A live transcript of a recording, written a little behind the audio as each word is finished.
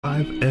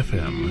5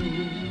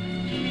 FM.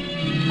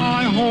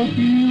 I hope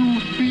you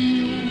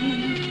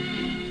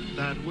feel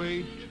that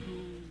way too.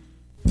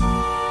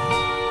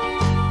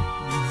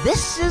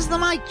 This is the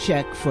mic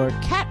check for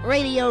Cat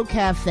Radio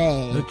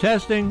Cafe. The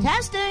testing.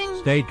 Testing.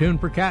 Stay tuned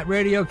for Cat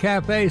Radio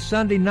Cafe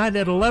Sunday night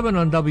at 11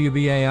 on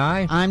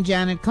WBAI. I'm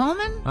Janet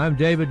Coleman. I'm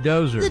David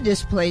Dozer. The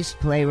Displaced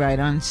Playwright.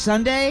 On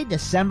Sunday,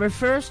 December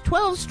 1st,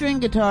 12-string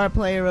guitar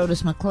player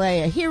Otis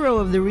McClay, a hero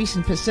of the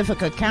recent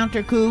Pacifica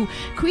counter coup,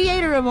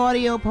 creator of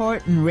audio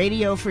port and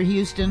radio for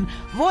Houston,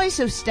 voice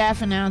of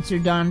staff announcer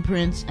Don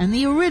Prince, and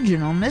the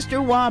original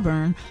Mr.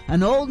 Wauburn,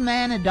 an old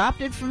man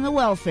adopted from the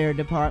welfare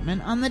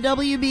department on the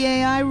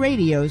WBAI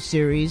radio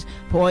series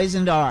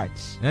Poisoned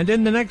Arts. And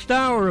in the next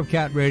hour of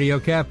Cat Radio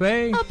Cafe,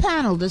 a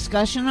panel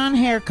discussion on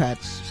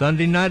haircuts.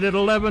 Sunday night at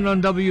 11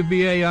 on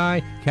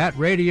WBAI, Cat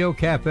Radio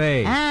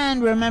Cafe.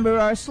 And remember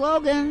our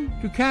slogan.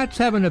 Do cats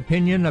have an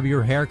opinion of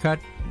your haircut?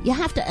 You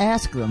have to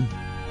ask them.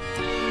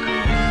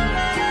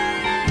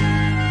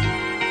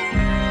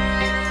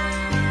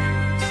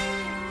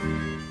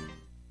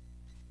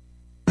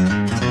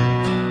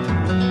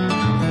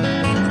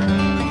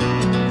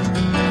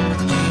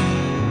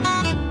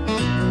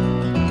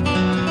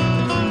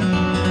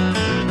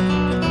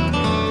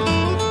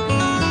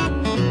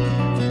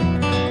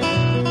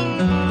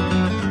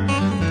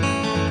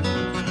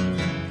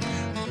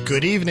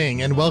 Good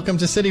evening and welcome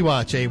to City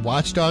Watch, a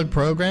watchdog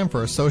program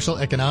for social,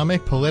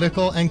 economic,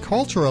 political, and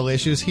cultural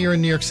issues here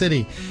in New York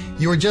City.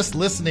 You were just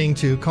listening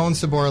to Con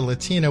Sabor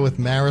Latina with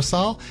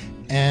Marisol,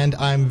 and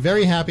I'm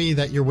very happy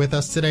that you're with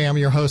us today. I'm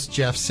your host,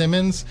 Jeff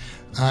Simmons.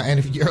 And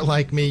if you're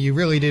like me, you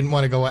really didn't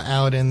want to go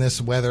out in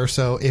this weather.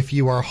 So if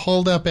you are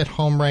holed up at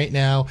home right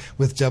now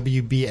with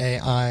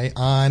WBAI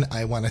on,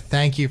 I want to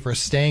thank you for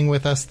staying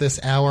with us this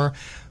hour.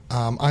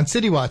 On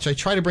City Watch, I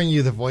try to bring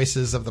you the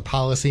voices of the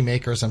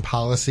policymakers and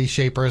policy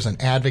shapers and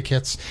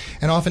advocates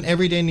and often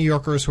everyday New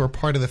Yorkers who are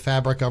part of the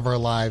fabric of our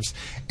lives.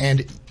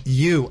 And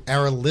you,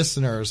 our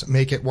listeners,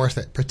 make it worth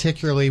it,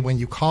 particularly when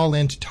you call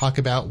in to talk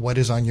about what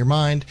is on your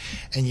mind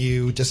and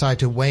you decide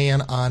to weigh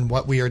in on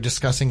what we are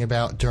discussing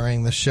about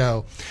during the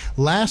show.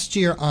 Last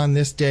year on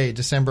this day,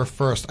 December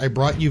 1st, I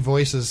brought you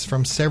voices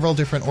from several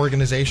different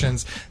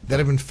organizations that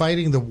have been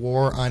fighting the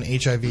war on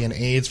HIV and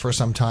AIDS for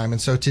some time.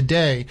 And so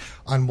today,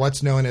 on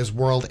what's known as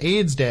World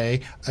AIDS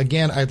Day,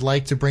 again, I'd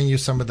like to bring you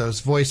some of those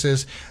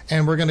voices,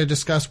 and we're going to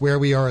discuss where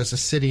we are as a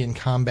city in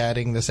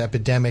combating this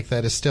epidemic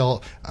that is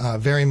still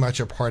very much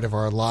a part of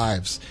our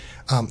lives.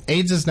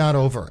 AIDS is not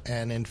over,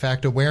 and in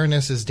fact,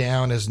 awareness is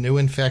down as new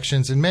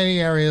infections in many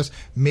areas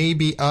may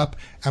be up.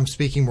 I'm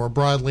speaking more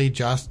broadly,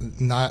 just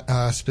not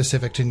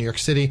specific to New York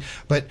City,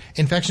 but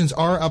infections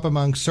are up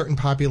among certain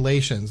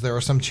populations. There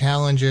are some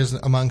challenges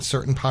among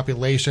certain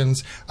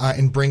populations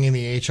in bringing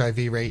the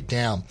HIV rate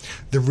down.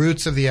 The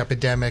roots of the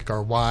epidemic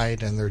are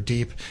wide and they're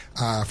deep,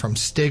 from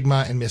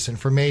stigma and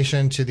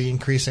misinformation to the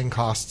increasing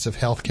costs of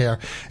healthcare.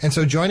 And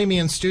so joining me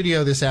in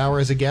studio this hour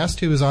is a guest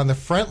who is on the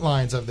front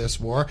lines of this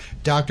war,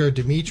 Dr.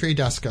 Dimitri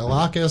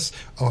Daskalakis,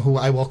 or who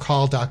I will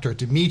call Dr.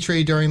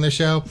 Dimitri during the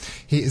show.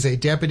 He is a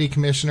deputy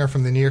commissioner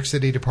from the New York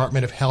City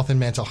Department of Health and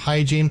Mental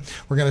Hygiene.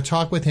 We're going to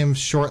talk with him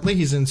shortly.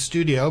 He's in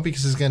studio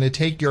because he's going to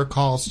take your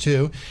calls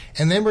too.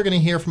 And then we're going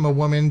to hear from a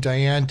woman,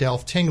 Diane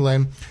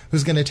Delft-Tinglin,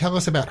 who's going to tell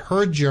us about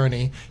her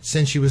journey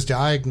since she was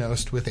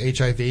diagnosed with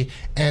HIV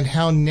and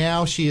how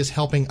now she is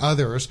helping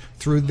others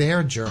through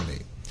their journey.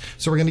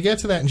 So we're going to get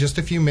to that in just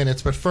a few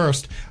minutes, but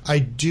first, I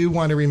do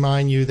want to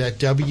remind you that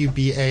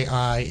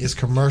WBAI is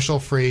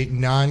commercial-free,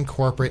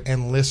 non-corporate,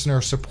 and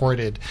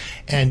listener-supported,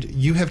 and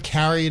you have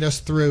carried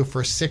us through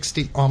for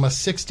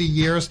almost 60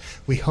 years.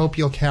 We hope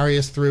you'll carry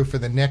us through for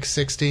the next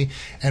 60,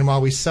 and while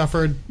we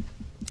suffered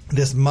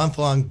this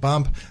month-long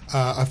bump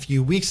a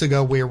few weeks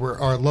ago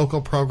where our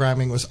local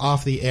programming was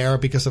off the air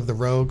because of the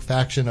rogue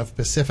faction of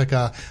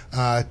Pacifica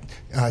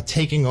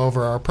taking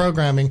over our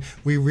programming,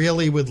 we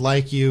really would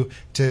like you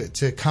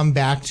to come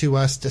back to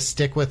us, to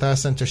stick with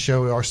us, and to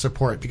show our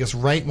support, because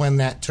right when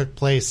that took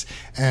place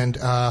and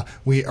our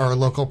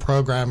local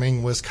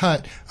programming was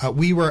cut,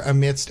 we were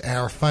amidst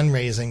our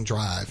fundraising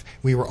drive.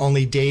 We were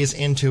only days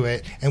into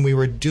it, and we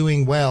were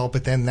doing well,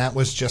 but then that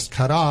was just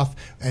cut off,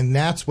 and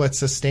that's what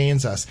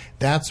sustains us.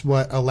 That's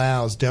what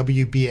allows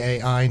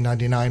WBAI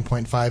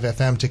 99.5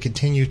 FM to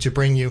continue to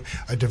bring you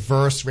a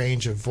diverse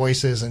range of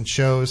voices and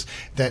shows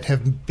that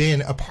have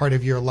been a part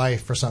of your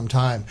life for some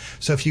time.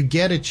 So if you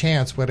get a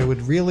chance, what I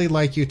would really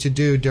like you to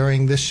do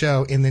during this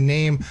show in the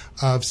name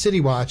of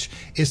City Watch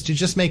is to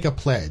just make a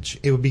pledge.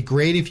 It would be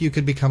great if you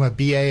could become a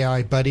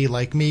BAI buddy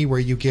like me, where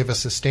you give a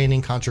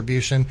sustaining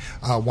contribution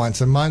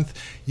once a month.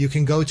 You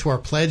can go to our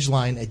pledge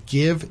line at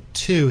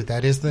give2,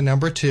 that is the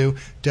number 2,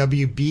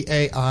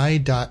 WBAI.org.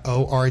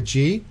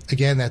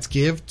 Again, that's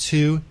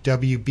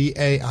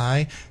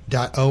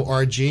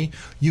give2WBAI.org.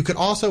 You could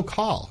also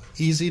call,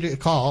 easy to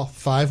call,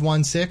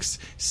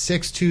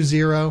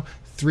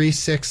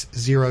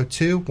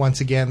 516-620-3602. Once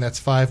again, that's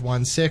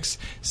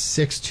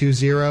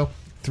 516-620-3602.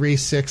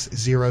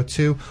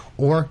 3602,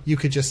 or you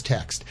could just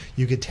text.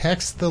 You could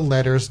text the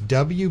letters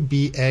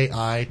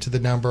WBAI to the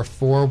number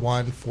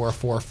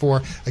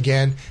 41444.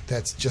 Again,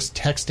 that's just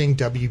texting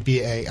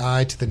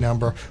WBAI to the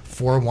number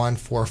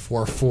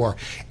 41444.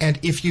 And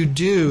if you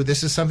do,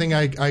 this is something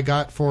I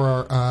got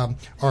for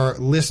our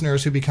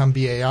listeners who become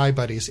BAI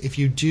buddies. If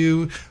you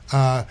do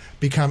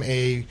become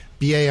a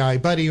BAI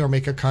buddy or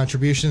make a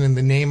contribution in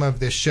the name of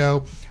this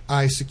show,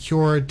 I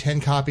secured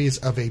 10 copies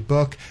of a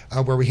book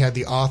where we had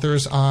the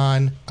authors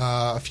on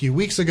a few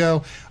weeks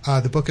ago.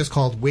 The book is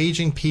called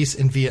Waging Peace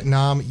in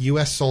Vietnam,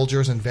 U.S.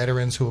 Soldiers and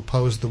Veterans Who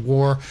Opposed the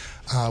War.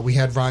 We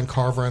had Ron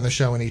Carver on the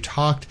show, and he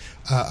talked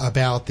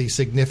about the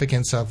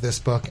significance of this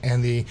book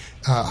and the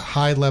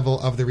high level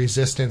of the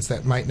resistance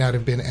that might not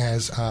have been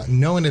as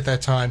known at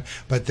that time.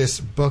 But this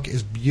book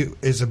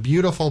is a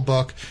beautiful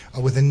book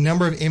with a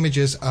number of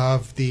images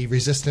of the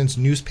resistance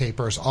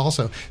newspapers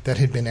also that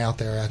had been out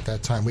there at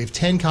that time. We have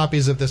 10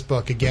 copies of this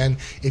book. Again,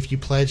 if you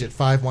pledge at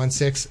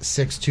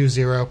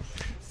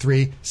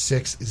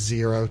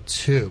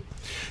 516-620-3602.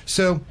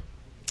 So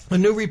a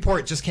new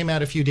report just came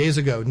out a few days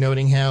ago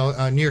noting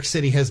how New York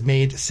City has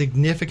made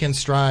significant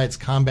strides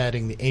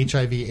combating the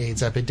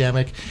HIV/AIDS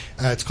epidemic.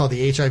 It's called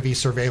the HIV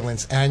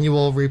Surveillance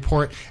Annual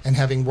Report, and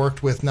having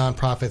worked with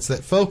nonprofits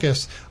that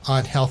focus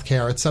on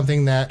healthcare, it's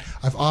something that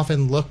I've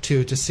often looked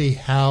to see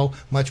how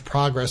much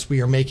progress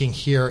we are making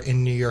here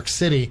in New York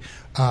City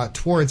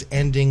towards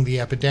ending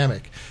the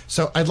epidemic.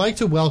 So I'd like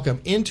to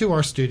welcome into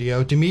our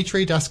studio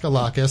Dimitri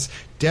Daskalakis,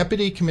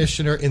 Deputy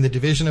Commissioner in the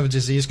Division of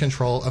Disease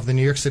Control of the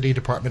New York City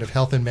Department of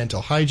Health and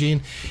Mental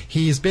Hygiene.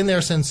 He's been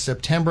there since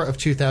September of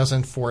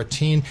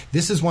 2014.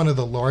 This is one of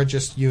the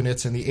largest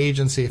units in the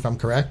agency, if I'm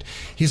correct.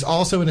 He's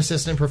also an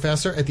assistant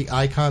professor at the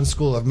Icahn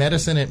School of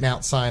Medicine at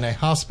Mount Sinai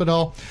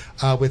Hospital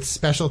with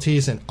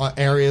specialties in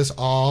areas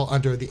all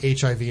under the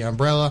HIV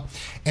umbrella.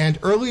 And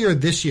earlier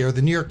this year,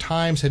 the New York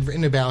Times had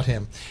written about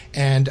him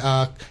and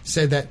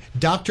said that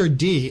Dr.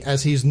 D,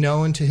 as he's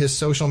known to his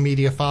social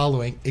media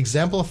following,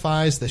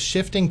 exemplifies the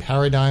shifting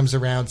paradigms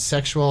around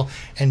sexual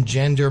and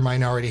gender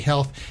minority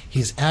health.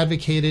 He's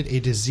advocated a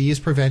disease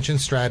prevention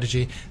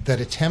strategy that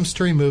attempts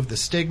to remove the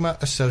stigma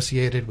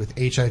associated with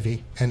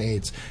HIV and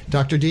AIDS.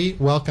 Dr. D,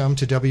 welcome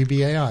to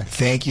WBAI.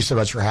 Thank you so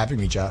much for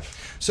having me,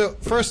 Jeff. So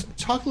first,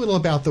 talk a little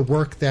about the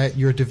work that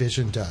your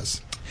division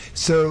does.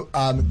 So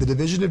the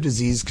Division of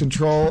Disease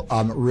Control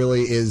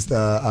really is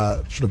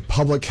the sort of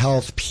public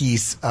health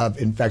piece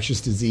of infectious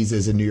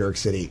diseases in New York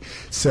City.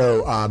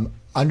 So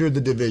under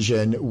the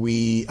division,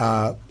 we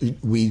have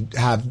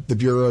the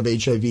Bureau of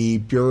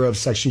HIV, Bureau of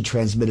Sexually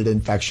Transmitted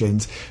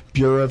Infections,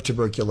 Bureau of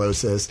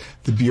Tuberculosis,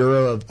 the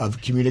Bureau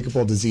of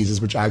Communicable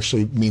Diseases, which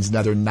actually means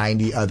another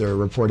 90 other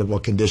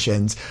reportable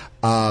conditions,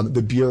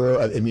 the Bureau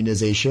of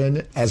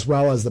Immunization, as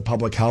well as the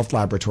Public Health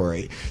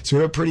Laboratory. So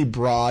we have a pretty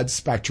broad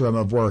spectrum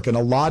of work, and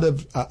a lot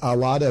of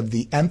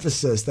the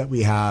emphasis that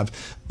we have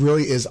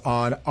really is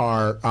on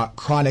our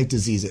chronic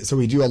diseases. So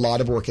we do a lot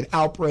of work in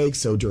outbreaks.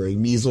 So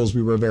during measles,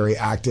 we were very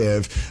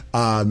active.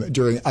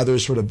 During other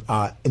sort of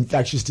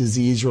infectious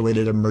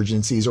disease-related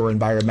emergencies or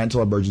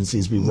environmental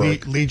emergencies, we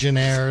work.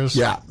 Legionnaires,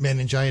 yeah,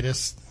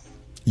 meningitis.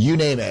 You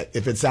name it.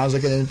 If it sounds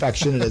like an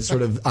infection and it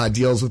sort of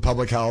deals with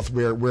public health,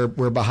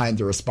 we're behind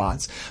the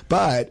response.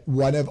 But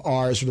one of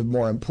our sort of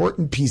more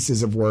important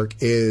pieces of work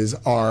is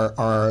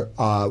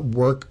our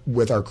work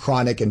with our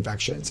chronic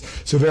infections.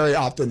 So very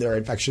often there are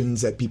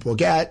infections that people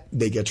get,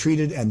 they get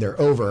treated, and they're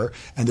over.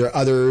 And there are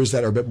others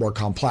that are a bit more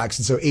complex.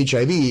 And so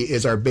HIV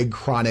is our big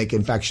chronic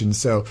infection.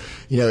 So,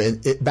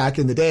 back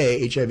in the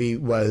day,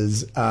 HIV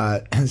was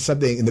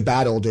something in the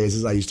bad old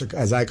days,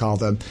 as I call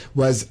them,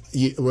 was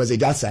a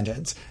death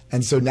sentence.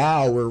 And so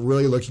now we're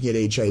really looking at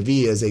HIV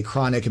as a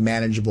chronic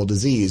manageable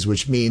disease,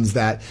 which means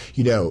that,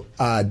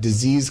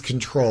 disease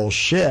control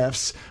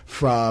shifts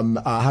from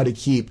how to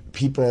keep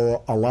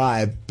people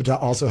alive, but to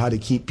also how to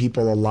keep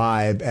people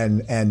alive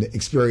and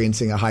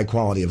experiencing a high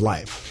quality of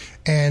life.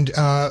 And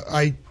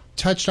I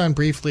touched on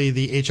briefly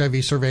the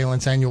HIV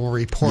Surveillance Annual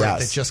Report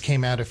that just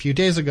came out a few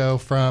days ago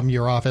from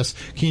your office.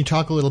 Can you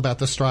talk a little about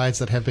the strides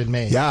that have been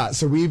made? Yeah,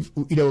 so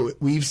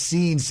we've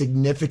seen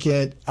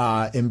significant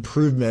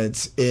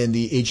improvements in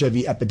the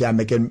HIV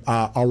epidemic, and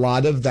a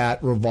lot of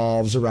that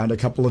revolves around a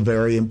couple of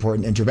very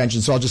important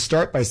interventions. So I'll just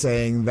start by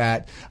saying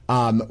that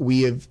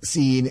we have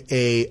seen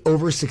a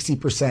over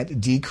 60%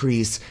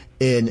 decrease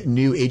in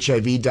new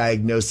HIV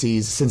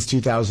diagnoses since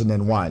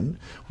 2001.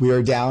 We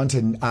are down to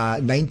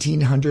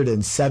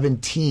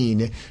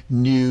 1,917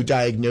 new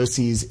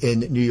diagnoses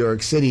in New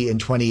York City in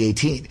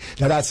 2018.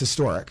 Now that's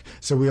historic.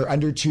 So we are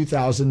under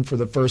 2,000 for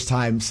the first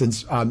time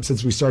since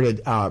we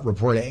started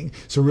reporting.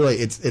 So really,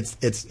 it's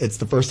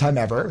the first time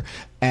ever.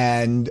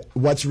 And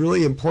what's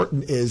really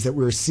important is that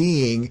we're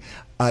seeing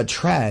a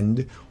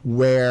trend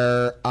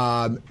where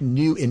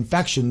new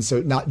infections,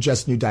 so not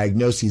just new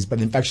diagnoses,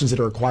 but infections that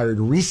are acquired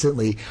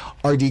recently,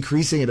 are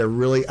decreasing at a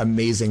really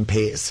amazing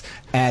pace.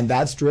 And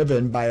that's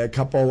driven by a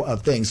couple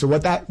of things. So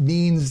what that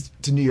means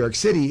to New York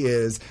City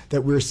is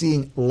that we're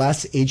seeing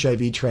less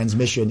HIV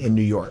transmission in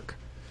New York.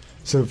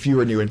 So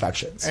fewer new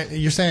infections.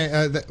 You're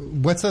saying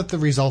what's that the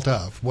result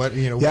of? Why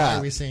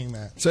are we seeing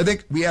that? So I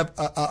think we have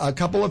a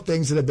couple of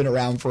things that have been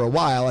around for a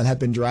while and have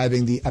been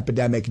driving the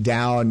epidemic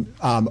down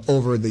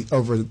over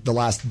the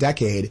last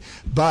decade,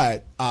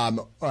 but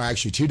or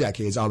actually 2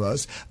 decades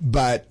almost.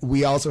 But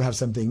we also have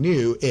something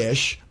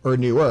new-ish or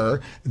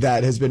newer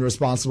that has been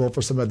responsible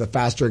for some of the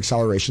faster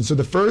acceleration. So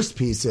the first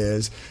piece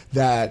is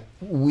that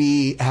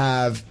we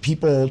have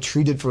people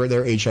treated for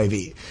their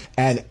HIV,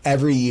 and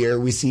every year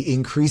we see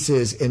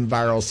increases in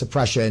viral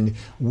suppression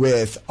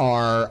with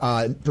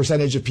our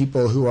percentage of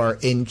people who are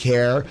in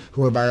care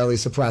who are virally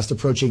suppressed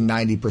approaching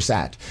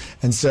 90%.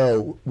 And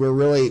so we're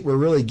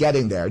really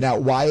getting there. Now,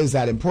 why is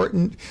that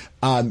important?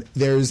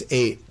 There's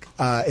a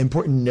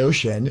important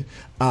notion,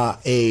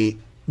 a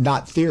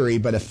not theory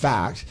but a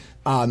fact,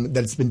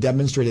 that's been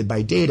demonstrated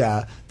by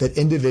data that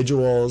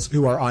individuals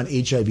who are on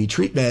HIV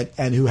treatment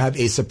and who have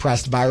a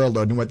suppressed viral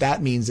load, and what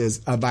that means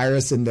is a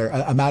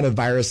amount of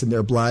virus in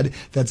their blood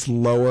that's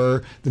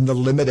lower than the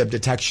limit of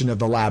detection of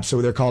the lab.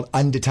 So they're called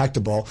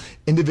undetectable.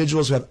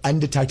 Individuals who have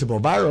undetectable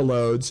viral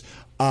loads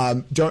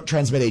don't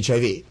transmit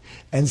HIV.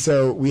 And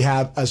so we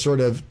have a sort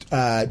of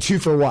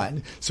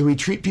 2-for-1. So we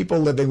treat people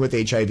living with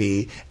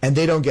HIV and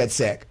they don't get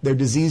sick. Their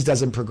disease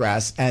doesn't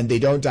progress and they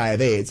don't die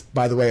of AIDS.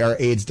 By the way, our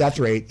AIDS death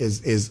rate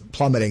is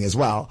plummeting as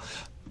well.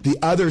 The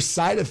other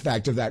side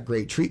effect of that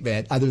great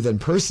treatment, other than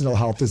personal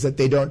health, is that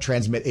they don't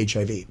transmit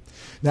HIV.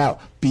 Now,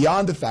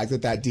 beyond the fact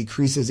that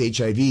decreases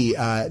HIV,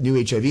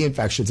 new HIV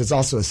infections, it's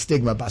also a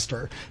stigma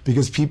buster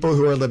because people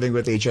who are living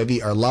with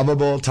HIV are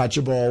lovable,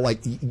 touchable, like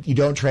you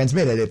don't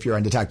transmit it if you're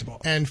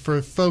undetectable. And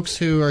for folks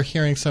who are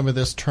hearing some of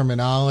this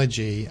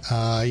terminology,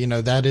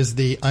 that is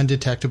the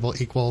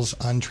undetectable equals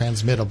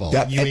untransmittable.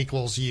 Yep. U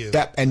equals U.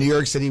 Yep. And New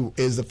York City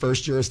is the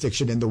first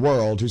jurisdiction in the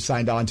world who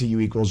signed on to U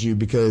equals U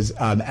because,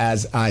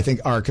 as I think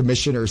our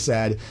commissioner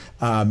said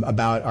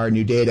about our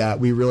new data,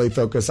 we really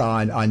focus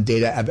on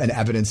data and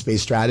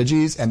evidence-based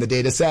strategies, and the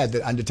data said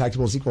that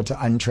undetectable is equal to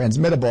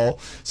untransmittable,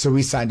 so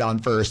we signed on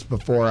first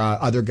before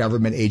other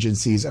government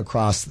agencies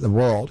across the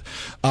world.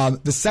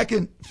 The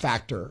second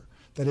factor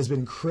that has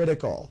been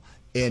critical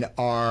in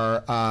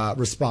our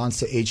response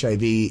to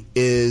HIV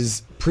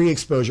is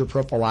pre-exposure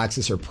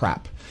prophylaxis, or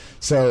PrEP.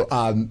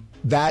 So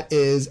that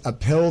is a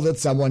pill that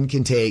someone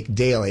can take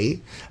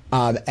daily,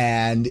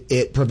 and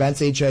it prevents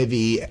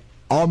HIV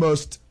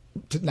almost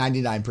to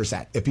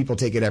 99% if people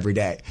take it every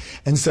day.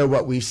 And so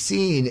what we've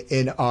seen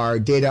in our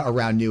data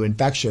around new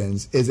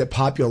infections is that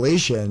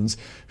populations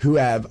who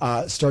have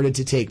started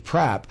to take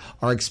PrEP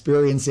are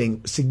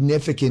experiencing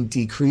significant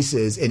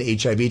decreases in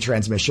HIV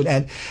transmission.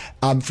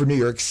 And for New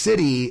York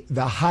City,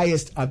 the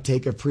highest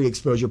uptake of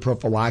pre-exposure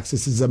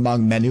prophylaxis is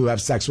among men who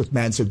have sex with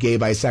men, so gay,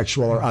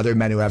 bisexual, or other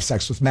men who have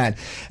sex with men.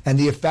 And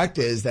the effect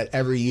is that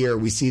every year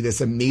we see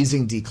this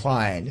amazing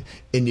decline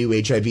in new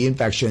HIV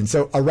infections.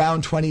 So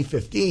around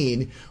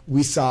 2015,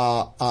 we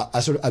saw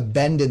a sort of a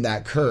bend in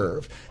that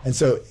curve. And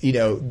so,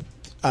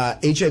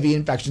 HIV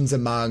infections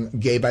among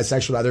gay,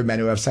 bisexual, other men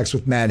who have sex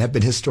with men have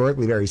been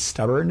historically very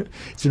stubborn.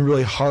 It's been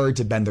really hard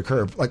to bend the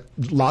curve, like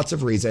lots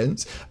of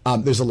reasons.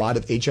 There's a lot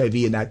of HIV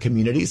in that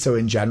community, so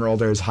in general,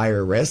 there's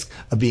higher risk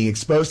of being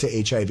exposed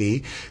to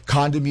HIV.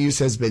 Condom use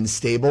has been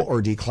stable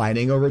or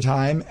declining over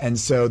time, and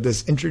so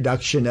this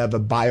introduction of a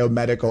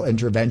biomedical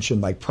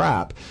intervention like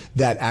PrEP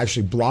that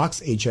actually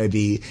blocks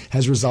HIV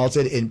has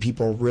resulted in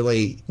people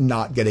really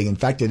not getting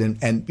infected.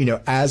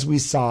 And as we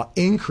saw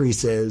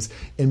increases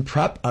in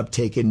PrEP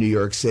uptake in New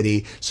York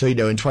City. So, in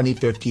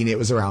 2015, it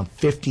was around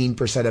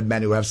 15% of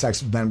men who have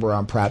sex with men were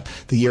on PrEP.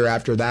 The year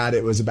after that,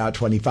 it was about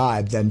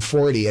 25, then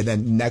 40, and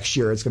then next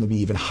year it's going to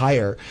be even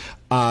higher.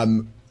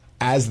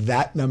 As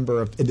that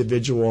number of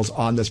individuals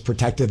on this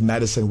protective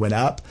medicine went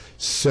up,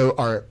 so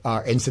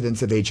our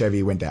incidence of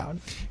HIV went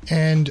down.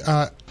 And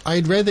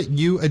I'd read that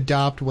you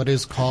adopt what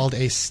is called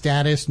a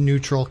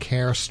status-neutral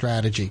care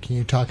strategy. Can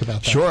you talk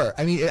about that? Sure.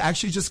 I mean, it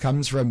actually just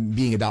comes from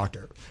being a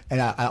doctor.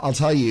 And I'll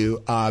tell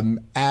you,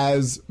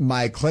 as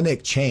my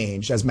clinic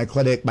changed, as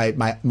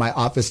my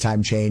office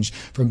time changed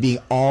from being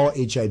all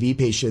HIV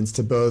patients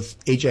to both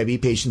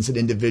HIV patients and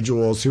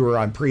individuals who were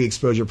on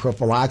pre-exposure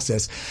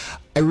prophylaxis,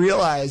 I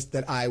realized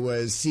that I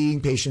was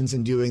seeing patients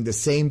and doing the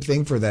same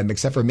thing for them,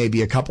 except for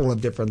maybe a couple of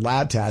different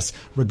lab tests,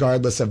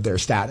 regardless of their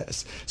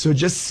status. So it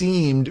just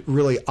seemed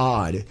really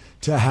odd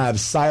to have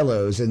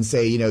silos and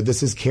say,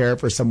 this is care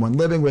for someone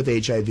living with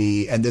HIV,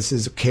 and this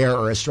is care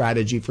or a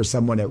strategy for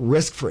someone at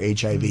risk for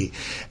HIV.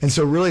 And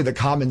so really the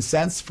common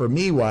sense for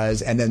me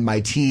was, and then my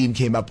team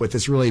came up with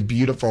this really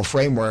beautiful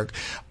framework,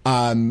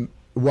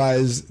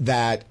 was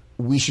that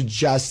we should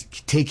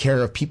just take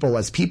care of people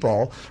as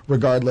people,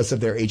 regardless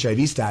of their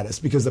HIV status,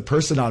 because the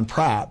person on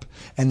PrEP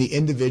and the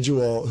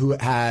individual who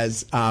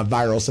has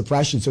viral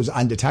suppression, so is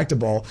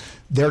undetectable,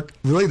 they're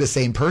really the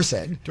same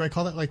person. Do I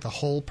call that like the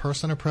whole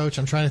person approach?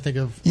 I'm trying to think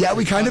of. Yeah,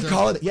 we kind of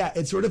call it. Yeah,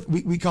 it's sort of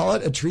we call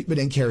it a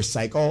treatment and care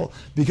cycle,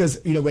 because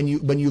when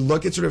you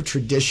look at sort of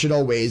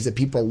traditional ways that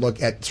people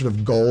look at sort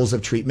of goals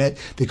of treatment,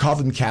 they call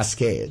them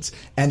cascades,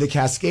 and the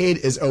cascade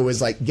is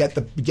always like get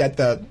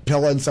the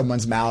pill in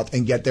someone's mouth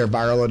and get their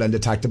viral load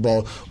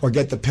undetectable, or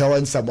get the pill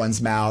in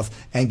someone's mouth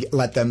and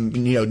let them,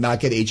 not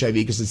get HIV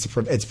because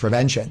it's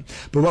prevention.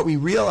 But what we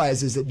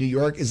realize is that New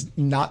York is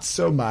not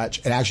so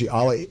much, and actually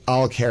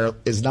all care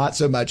is not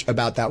so much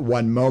about that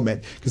one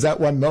moment, because that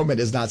one moment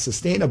is not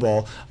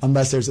sustainable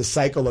unless there's a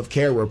cycle of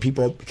care where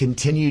people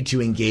continue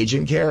to engage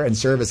in care and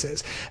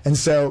services. And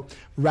so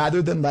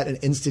rather than let an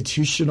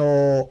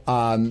institutional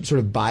sort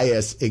of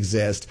bias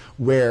exist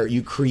where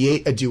you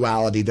create a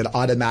duality that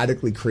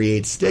automatically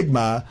creates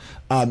stigma,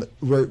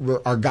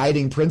 our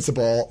guiding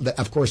principle, that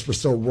of course we're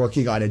still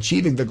working on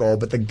achieving the goal,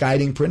 but the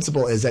guiding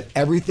principle is that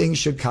everything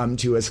should come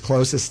to as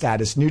close as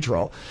status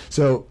neutral.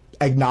 So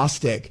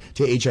agnostic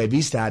to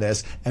HIV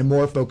status and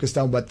more focused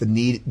on what the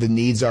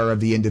needs are of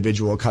the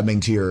individual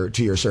coming to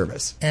your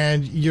service.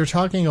 And you're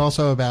talking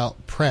also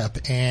about PrEP,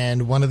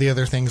 and one of the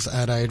other things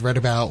that I had read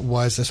about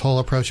was this whole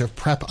approach of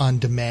PrEP on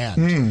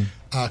demand.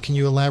 Can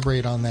you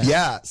elaborate on that?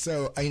 Yeah.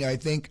 So, I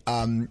think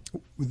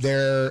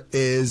there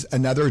is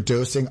another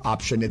dosing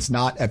option. It's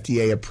not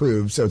FDA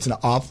approved, so it's an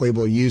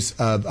off-label use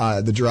of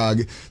the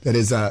drug that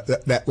is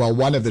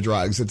one of the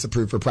drugs that's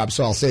approved for PrEP.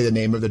 So I'll say the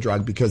name of the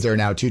drug because there are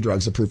now 2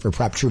 drugs approved for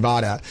PrEP.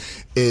 Truvada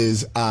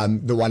is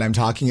the one I'm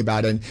talking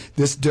about, and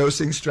this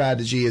dosing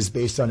strategy is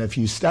based on a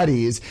few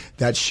studies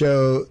that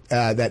show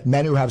that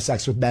men who have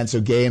sex with men,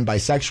 so gay and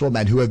bisexual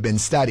men who have been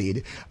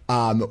studied,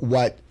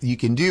 what you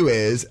can do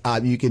is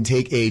you can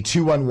take a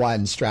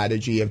 2-on-1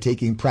 strategy of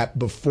taking PrEP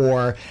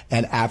before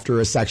and after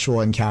a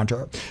sexual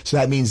encounter. So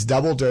that means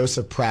double dose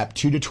of PrEP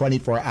 2 to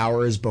 24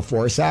 hours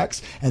before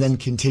sex, and then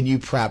continue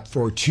PrEP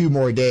for 2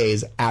 more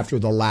days after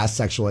the last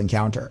sexual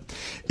encounter.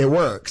 It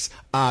works.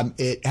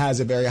 It has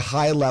a very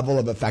high level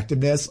of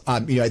effectiveness.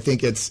 I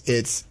think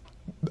it's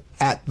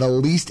at the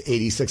least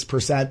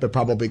 86%, but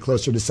probably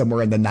closer to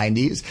somewhere in the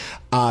 90s.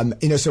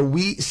 So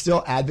we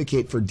still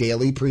advocate for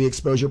daily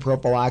pre-exposure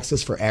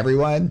prophylaxis for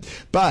everyone,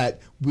 but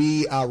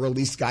we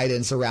released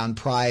guidance around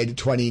Pride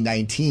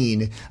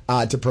 2019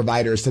 to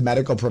providers, to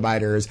medical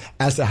providers,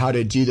 as to how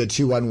to do the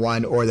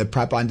 2-on-1 or the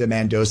PrEP on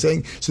demand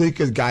dosing so they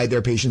could guide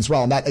their patients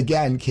well. And that,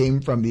 again,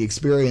 came from the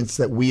experience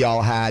that we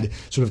all had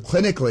sort of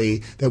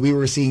clinically, that we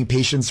were seeing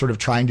patients sort of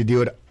trying to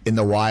do it in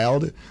the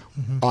wild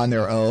on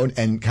their own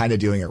and kind of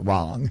doing it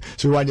wrong.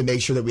 So we wanted to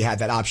make sure that we had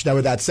that option. Now,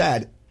 with that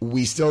said,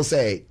 we still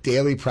say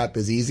daily PrEP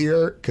is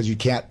easier because you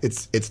can't,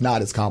 it's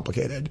not as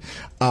complicated.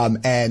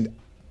 And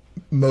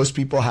most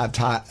people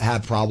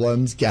have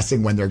problems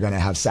guessing when they're going to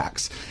have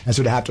sex. And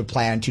so to have to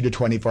plan 2 to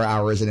 24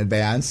 hours in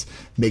advance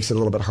makes it a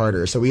little bit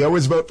harder. So we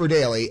always vote for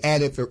daily.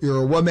 And if you're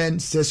a woman,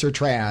 cis or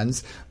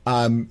trans,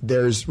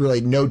 there's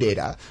really no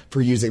data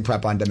for using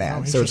PrEP on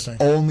demand. So it's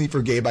only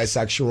for gay,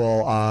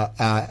 bisexual,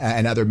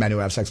 and other men who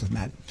have sex with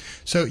men.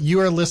 So you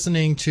are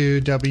listening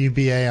to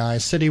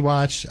WBAI City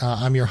Watch.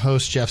 I'm your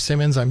host, Jeff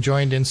Simmons. I'm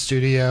joined in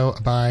studio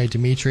by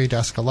Dimitri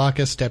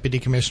Daskalakis, Deputy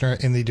Commissioner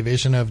in the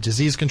Division of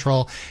Disease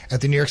Control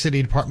at the New York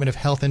City Department of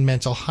Health and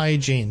Mental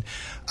Hygiene.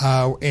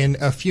 In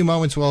a few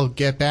moments, we'll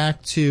get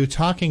back to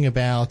talking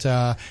about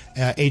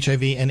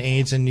HIV and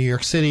AIDS in New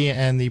York City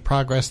and the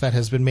progress that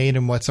has been made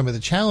and what some of the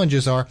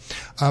challenges are.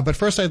 But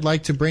first, I'd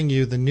like to bring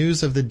you the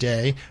news of the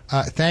day,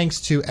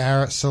 thanks to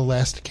our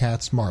Celeste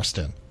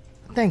Katz-Marston.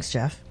 Thanks,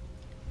 Jeff.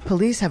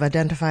 Police have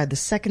identified the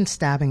second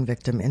stabbing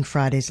victim in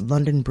Friday's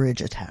London Bridge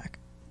attack.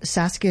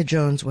 Saskia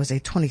Jones was a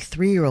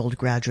 23-year-old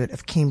graduate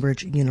of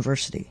Cambridge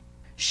University.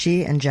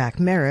 She and Jack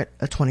Merritt,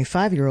 a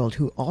 25-year-old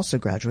who also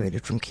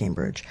graduated from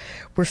Cambridge,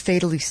 were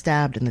fatally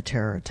stabbed in the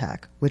terror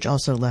attack, which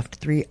also left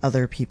 3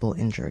 other people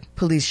injured.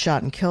 Police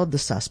shot and killed the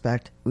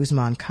suspect,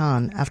 Usman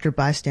Khan, after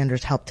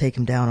bystanders helped take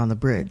him down on the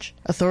bridge.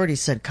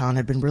 Authorities said Khan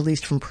had been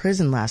released from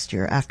prison last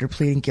year after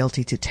pleading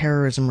guilty to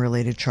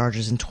terrorism-related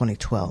charges in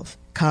 2012.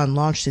 Khan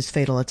launched his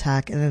fatal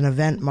attack at an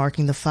event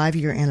marking the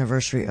 5-year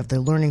anniversary of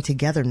the Learning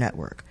Together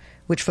network,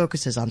 which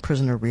focuses on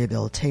prisoner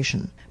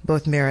rehabilitation.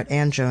 Both Merritt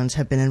and Jones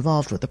have been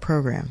involved with the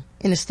program.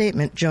 In a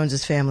statement,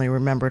 Jones's family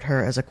remembered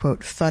her as a,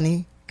 quote,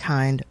 funny,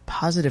 kind,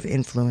 positive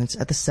influence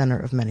at the center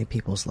of many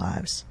people's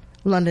lives.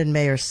 London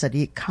Mayor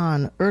Sadiq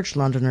Khan urged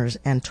Londoners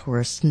and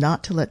tourists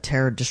not to let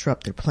terror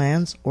disrupt their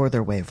plans or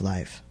their way of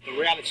life. The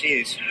reality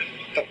is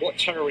that what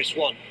terrorists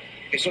want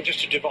is not just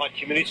to divide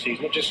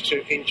communities, not just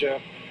to injure,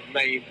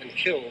 maim and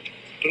kill,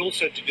 but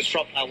also to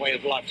disrupt our way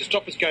of life, to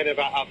stop us going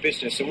about our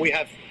business. And we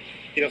have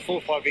 4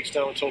 or 5 weeks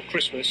now until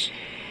Christmas.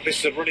 This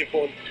is a really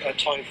important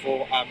time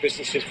for our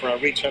businesses, for our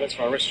retailers,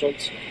 for our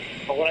restaurants.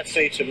 And what I'd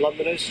say to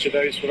Londoners, to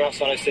those from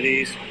outside our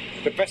cities,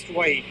 the best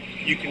way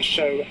you can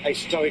show a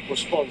stoic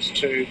response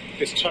to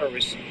this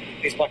terrorist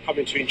is by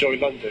coming to enjoy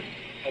London.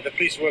 The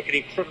police are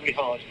working incredibly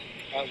hard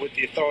with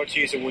the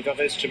authorities and with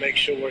others to make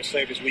sure we're as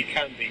safe as we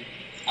can be.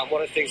 And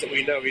one of the things that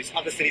we know is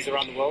other cities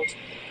around the world,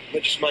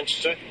 not just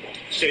Manchester,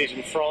 cities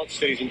in France,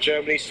 cities in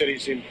Germany,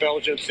 cities in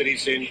Belgium,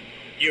 cities in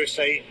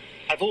USA,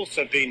 have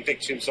also been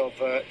victims of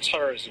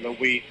terrorism, and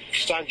we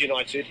stand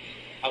united,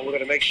 and we're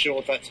going to make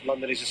sure that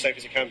London is as safe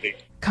as it can be.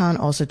 Khan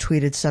also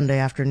tweeted Sunday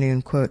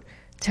afternoon, quote,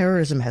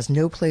 terrorism has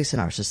no place in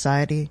our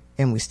society.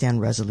 and we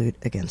stand resolute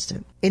against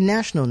it. In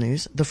national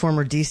news, the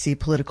former D.C.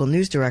 political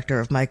news director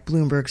of Mike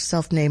Bloomberg's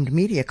self-named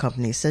media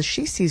company says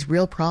she sees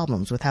real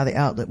problems with how the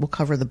outlet will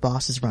cover the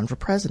boss's run for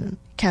president.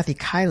 Kathy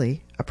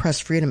Kiley, a press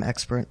freedom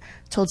expert,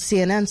 told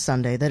CNN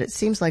Sunday that it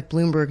seems like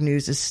Bloomberg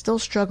News is still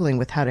struggling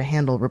with how to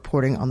handle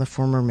reporting on the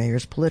former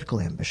mayor's political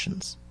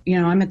ambitions. You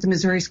know, I'm at the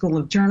Missouri School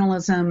of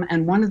Journalism,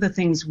 and one of the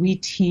things we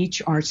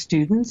teach our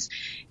students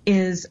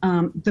is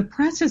the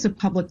press is a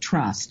public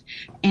trust.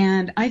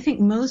 And I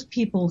think most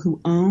people who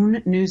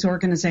own news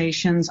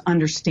organizations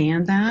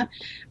understand that.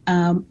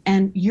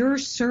 And you're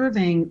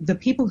serving the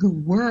people who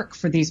work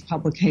for these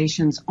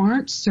publications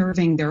aren't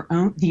serving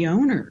the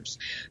owners.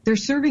 They're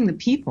serving the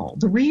people,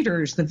 the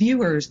readers, the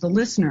viewers, the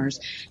listeners.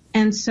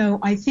 And so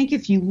I think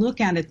if you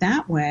look at it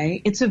that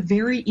way, it's a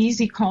very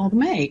easy call to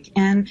make.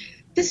 And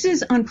this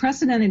is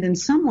unprecedented in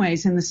some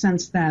ways in the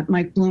sense that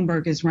Mike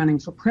Bloomberg is running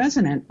for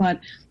president, but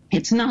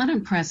it's not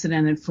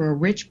unprecedented for a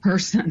rich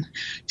person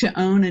to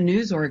own a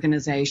news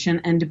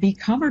organization and to be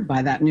covered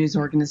by that news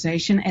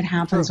organization. It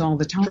happens all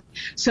the time.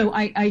 So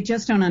I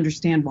just don't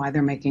understand why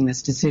they're making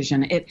this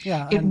decision. It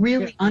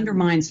really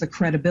undermines the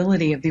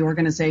credibility of the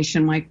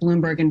organization Mike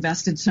Bloomberg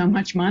invested so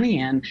much money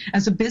in.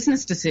 As a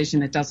business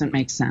decision, it doesn't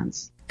make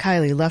sense.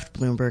 Kiley left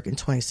Bloomberg in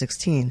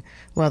 2016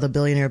 while the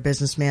billionaire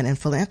businessman and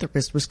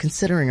philanthropist was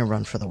considering a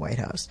run for the White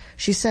House.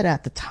 She said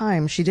at the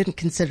time she didn't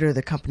consider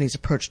the company's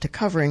approach to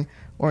covering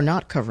or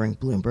not covering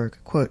Bloomberg,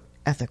 quote,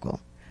 ethical.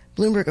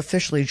 Bloomberg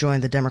officially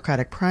joined the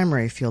Democratic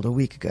primary field a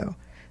week ago.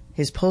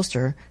 His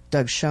pollster,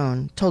 Doug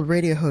Schoen, told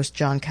radio host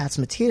John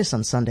Catsimatidis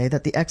on Sunday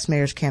that the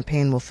ex-mayor's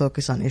campaign will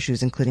focus on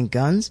issues including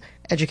guns,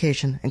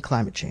 education, and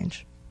climate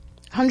change.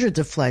 Hundreds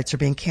of flights are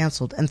being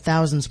canceled and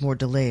thousands more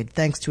delayed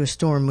thanks to a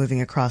storm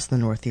moving across the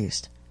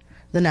Northeast.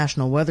 The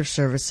National Weather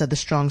Service said the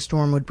strong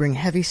storm would bring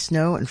heavy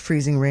snow and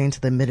freezing rain to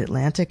the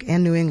Mid-Atlantic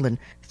and New England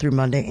through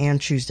Monday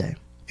and Tuesday.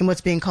 In what's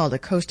being called a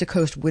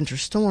coast-to-coast winter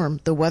storm,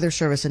 the Weather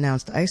Service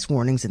announced ice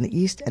warnings in the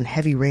east and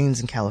heavy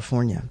rains in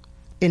California.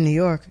 In New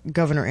York,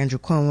 Governor Andrew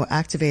Cuomo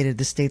activated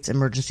the state's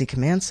emergency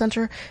command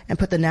center and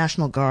put the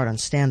National Guard on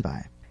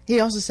standby. He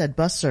also said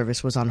bus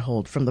service was on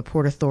hold from the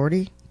Port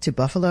Authority to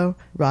Buffalo,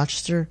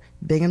 Rochester,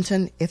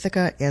 Binghamton,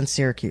 Ithaca, and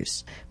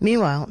Syracuse.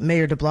 Meanwhile,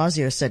 Mayor de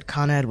Blasio said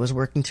Con Ed was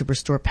working to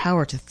restore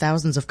power to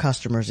thousands of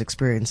customers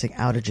experiencing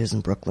outages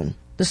in Brooklyn.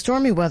 The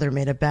stormy weather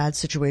made a bad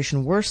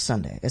situation worse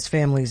Sunday as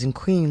families in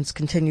Queens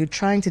continued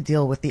trying to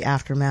deal with the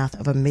aftermath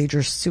of a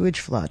major sewage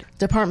flood.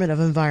 Department of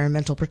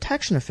Environmental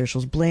Protection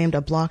officials blamed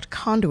a blocked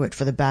conduit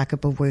for the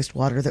backup of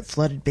wastewater that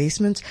flooded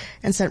basements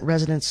and sent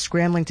residents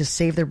scrambling to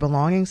save their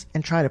belongings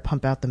and try to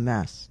pump out the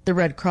mess. The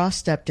Red Cross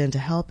stepped in to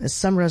help as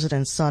some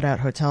residents sought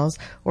out hotels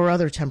or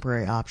other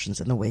temporary options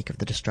in the wake of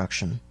the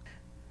destruction.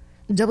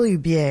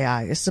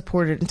 WBAI is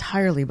supported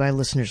entirely by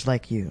listeners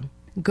like you.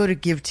 Go to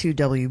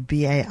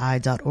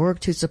give2wbai.org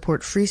to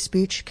support free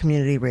speech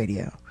community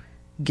radio.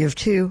 Give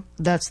to,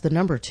 that's the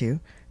number 2,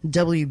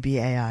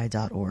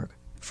 WBAI.org.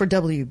 For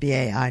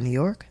WBAI New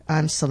York,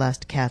 I'm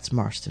Celeste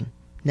Katz-Marston.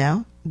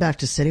 Now, back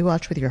to City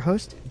Watch with your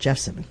host, Jeff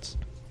Simmons.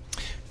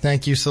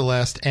 Thank you,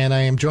 Celeste. And I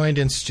am joined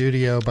in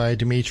studio by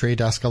Dimitri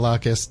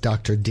Daskalakis,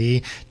 Dr.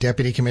 D,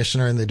 Deputy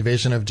Commissioner in the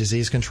Division of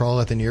Disease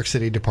Control at the New York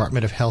City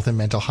Department of Health and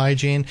Mental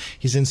Hygiene.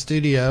 He's in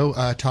studio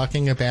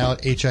talking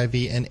about HIV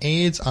and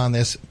AIDS on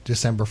this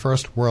December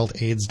 1st, World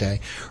AIDS Day.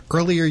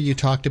 Earlier, you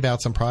talked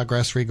about some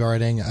progress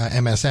regarding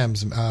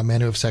MSMs,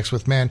 men who have sex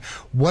with men.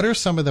 What are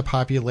some of the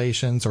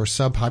populations or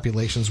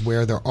subpopulations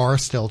where there are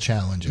still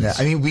challenges? Yeah,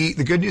 I mean,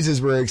 the good news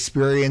is we're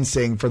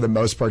experiencing, for the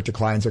most part,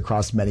 declines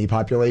across many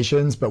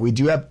populations, but we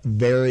do have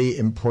very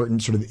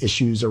important sort of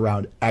issues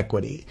around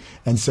equity.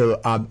 And so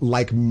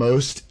like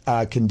most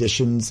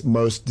conditions,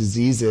 most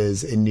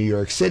diseases in New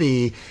York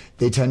City,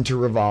 they tend to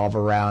revolve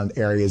around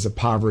areas of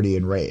poverty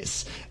and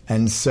race.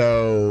 And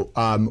so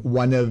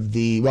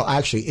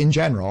in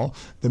general,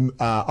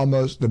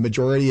 almost the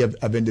majority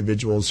of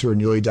individuals who are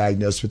newly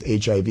diagnosed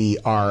with HIV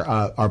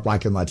are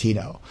Black and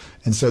Latino.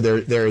 And so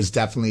there is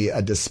definitely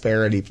a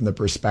disparity from the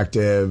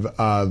perspective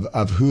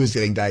of who is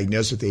getting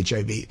diagnosed with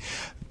HIV.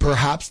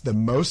 Perhaps the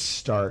most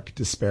stark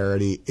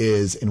disparity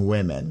is in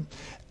women.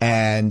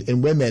 And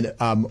in women,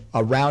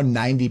 around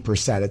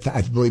 90%,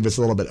 I believe it's a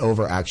little bit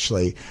over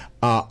actually,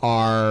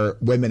 are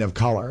women of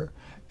color.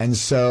 And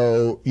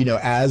so,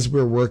 as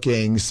we're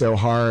working so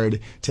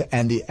hard to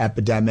end the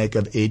epidemic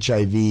of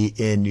HIV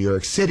in New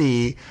York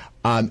City,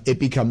 it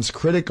becomes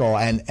critical.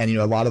 And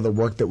a lot of the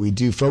work that we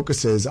do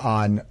focuses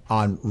on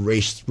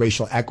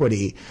racial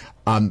equity.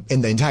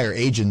 In the entire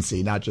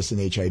agency, not just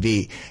in HIV,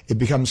 it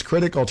becomes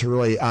critical to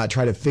really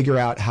try to figure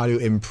out how to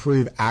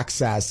improve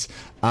access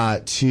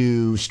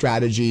to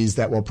strategies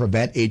that will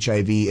prevent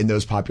HIV in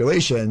those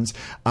populations,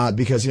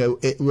 because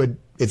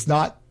it's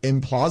not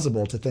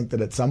implausible to think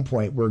that at some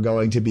point we're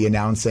going to be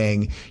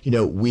announcing,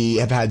 we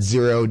have had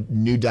 0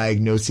 new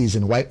diagnoses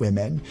in white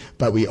women,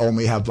 but we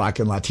only have Black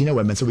and Latino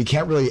women. So we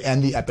can't really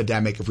end the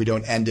epidemic if we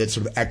don't end it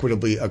sort of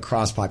equitably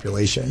across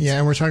populations. Yeah,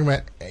 and we're talking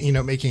about,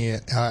 making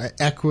it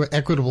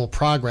equitable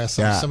progress.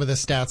 Some of the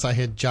stats I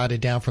had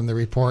jotted down from the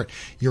report.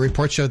 Your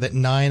report showed that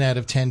 9 out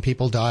of 10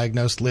 people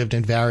diagnosed lived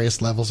in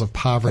various levels of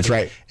poverty. That's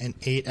right. And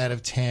 8 out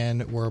of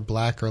 10 were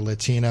Black or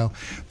Latino.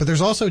 But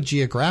there's also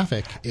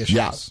geographic issues.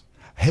 Yeah.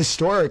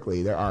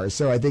 Historically, there are.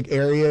 So I think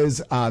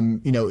areas,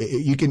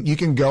 you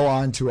can go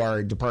on to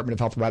our Department of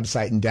Health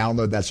website and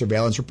download that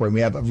surveillance report. And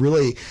we have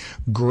really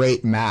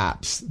great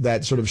maps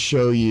that sort of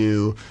show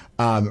you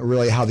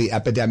really how the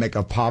epidemic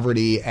of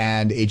poverty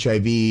and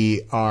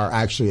HIV are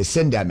actually a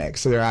syndemic.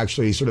 So they're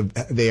actually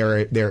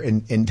they're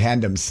in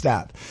tandem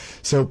step.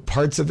 So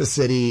parts of the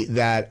city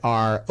that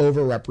are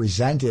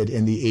overrepresented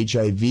in the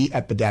HIV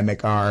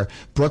epidemic are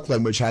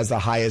Brooklyn, which has the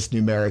highest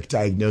numeric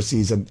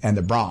diagnoses, and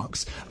the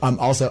Bronx.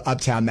 Also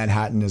uptown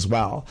Manhattan as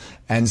well.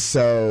 And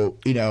so,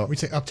 we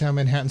say uptown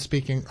Manhattan,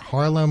 speaking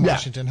Harlem,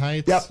 Washington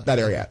Heights. Yep, that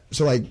area.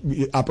 So like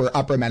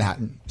upper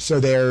Manhattan. So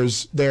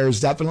there's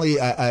definitely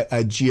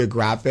a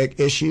geographic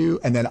issue,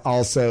 and then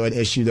also an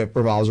issue that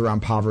revolves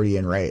around poverty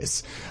and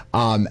race.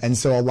 And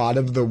so a lot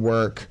of the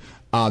work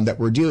that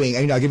we're doing,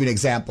 and I'll give you an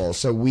example.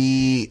 So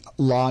we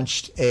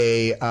launched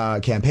a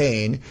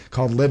campaign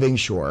called Living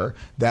Sure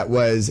that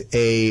was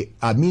a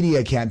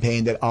media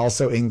campaign that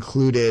also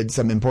included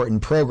some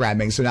important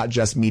programming. So not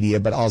just media,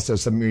 but also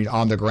some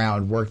on the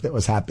ground work that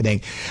was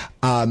happening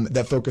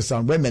that focused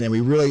on women. And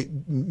we really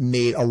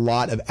made a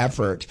lot of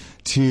effort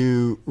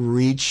to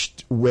reach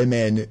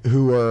women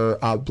who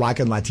are Black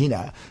and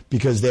Latina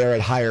because they're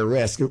at higher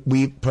risk.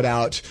 We put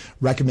out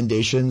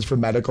recommendations for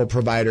medical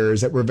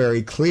providers that were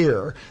very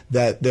clear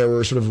that there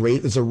were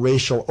it's a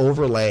racial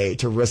overlay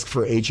to risk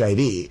for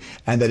HIV,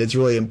 and that it's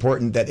really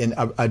important that in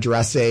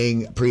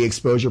addressing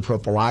pre-exposure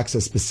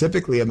prophylaxis,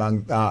 specifically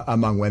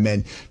among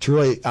women, to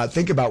really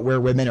think about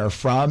where women are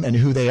from and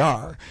who they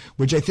are,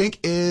 which I think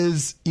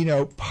is,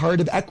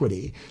 part of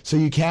equity. So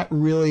you can't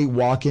really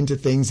walk into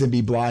things and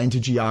be blind to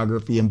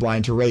geography and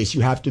blind to race.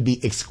 You have to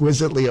be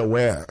exquisitely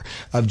aware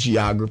of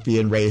geography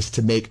and race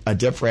to make a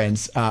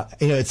difference.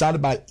 It's not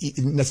about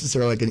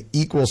necessarily like an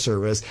equal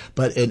service,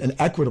 but an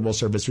equitable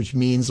service, which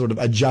means sort of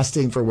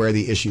adjusting for where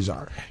the issues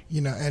are.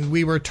 And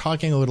we were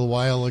talking a little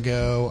while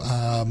ago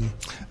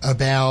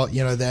about,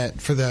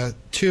 that for the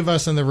two of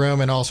us in the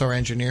room and also our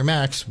engineer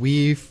Max,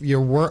 we're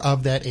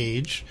of that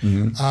age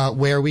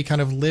where we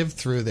kind of lived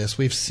through this.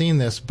 We've seen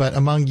this, but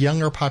among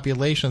younger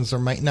populations, there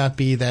might not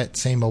be that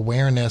same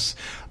awareness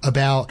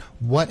about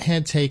what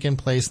had taken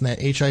place, and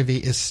that HIV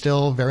is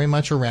still very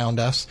much around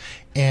us.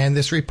 And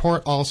this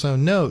report also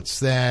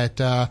notes that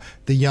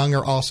the young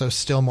are also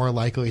still more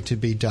likely to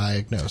be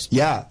diagnosed.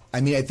 Yeah.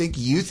 I mean, I think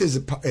youth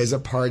is a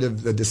part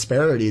of the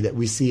disparity that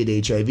we see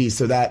at HIV.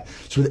 So that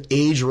sort of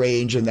age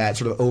range and that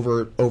sort of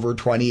over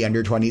 20,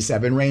 under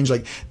 27 range,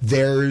 like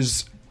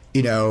there's,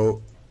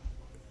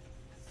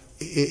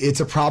 it's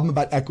a problem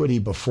about equity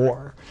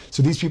before.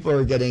 So these people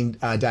are getting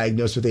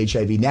diagnosed with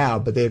HIV now,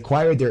 but they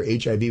acquired their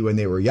HIV when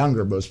they were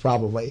younger, most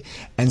probably.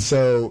 And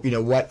so,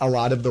 what a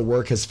lot of the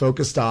work has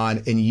focused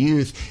on in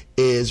youth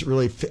is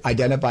really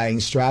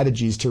identifying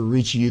strategies to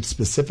reach youth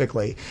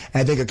specifically.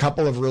 And I think a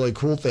couple of really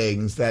cool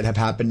things that have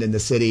happened in the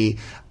city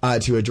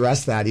to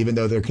address that, even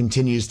though there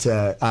needs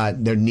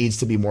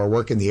to be more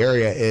work in the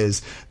area,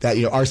 is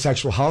that, our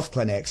sexual health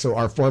clinics, so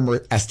our former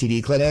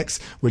STD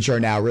clinics, which are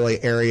now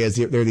really areas,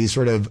 they're these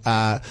sort of,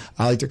 I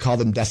like to call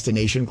them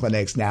destination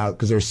clinics now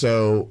because they're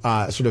so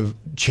sort of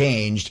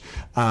changed,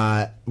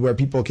 where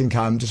people can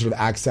come to sort of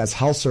access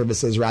health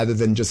services rather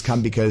than just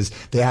come because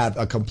they have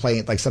a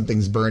complaint, like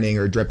something's burning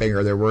or dripping,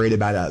 or they're worried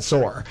about a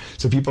sore.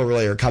 So people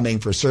really are coming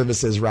for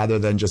services rather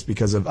than just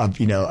because of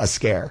a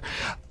scare.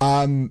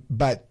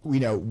 But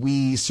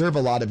we serve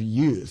a lot of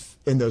youth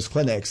in those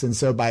clinics, and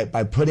so by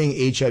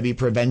putting HIV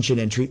prevention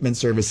and treatment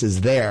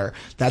services there,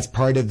 that's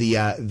part of the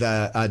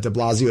De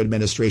Blasio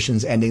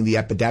administration's ending the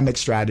epidemic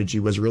strategy,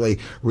 was really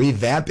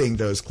revamping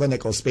those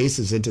clinical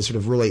spaces into sort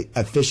of really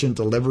efficient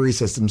delivery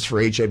systems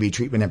for HIV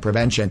treatment and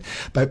prevention.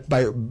 But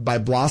by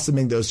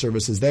blossoming those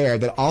services there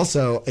that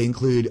also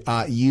include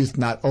youth,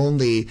 not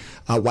only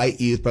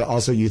white youth, but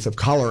also youth of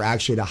color,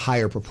 actually at a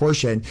higher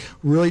proportion,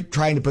 really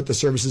trying to put the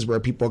services where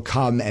people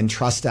come and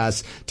trust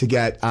us to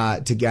get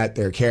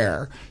their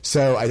care.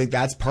 So I think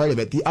that's part of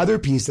it. The other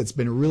piece that's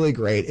been really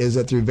great is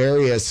that through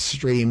various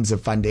streams of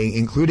funding,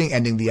 including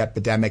Ending the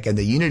Epidemic and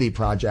the Unity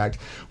Project,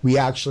 we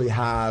actually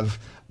have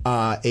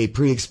a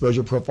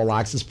pre-exposure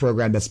prophylaxis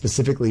program that's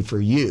specifically for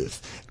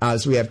youth.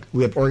 So we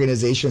have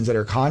organizations that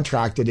are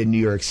contracted in New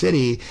York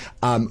City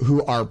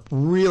who are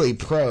really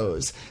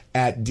pros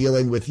at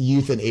dealing with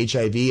youth and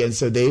HIV. And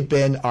so they've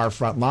been our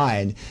front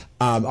line,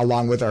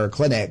 along with our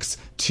clinics,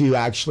 to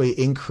actually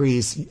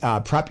increase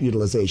PrEP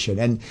utilization.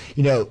 And,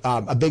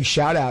 a big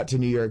shout out to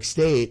New York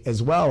State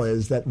as well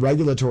is that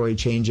regulatory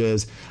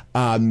changes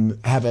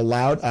have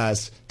allowed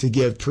us to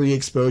give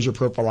pre-exposure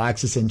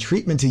prophylaxis and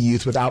treatment to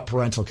youth without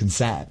parental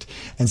consent.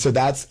 And so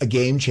that's a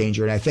game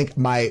changer. And I think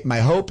my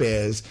hope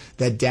is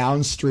that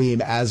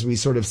downstream, as we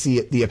sort of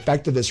see the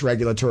effect of this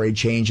regulatory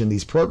change in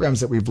these programs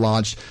that we've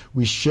launched,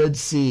 we should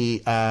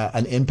see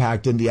an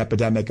impact in the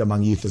epidemic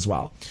among youth as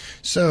well.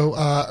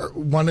 So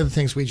one of the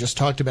things we just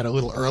talked about a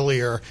little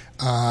earlier,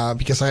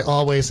 because I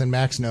always, and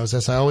Max knows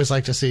this, I always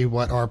like to see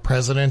what our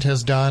president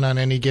has done on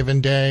any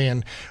given day.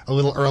 And a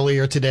little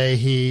earlier today,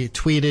 he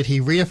tweeted,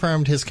 he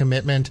reaffirmed his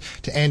commitment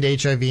to end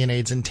HIV and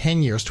AIDS in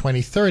 10 years,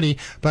 2030.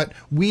 But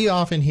we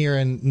often here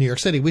in New York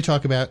City, we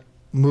talk about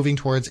moving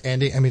towards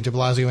ending, de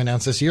Blasio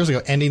announced this years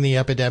ago, ending the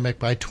epidemic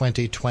by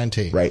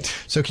 2020. Right.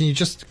 So can you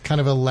just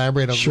kind of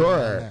elaborate a little bit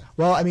on that?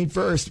 Well,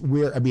 first,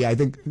 I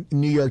think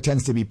New York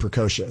tends to be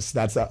precocious.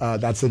 That's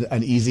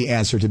an easy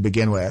answer to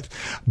begin with.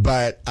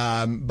 But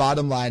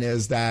bottom line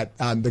is that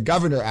the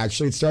governor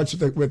actually, it starts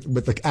let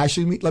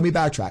me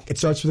backtrack. It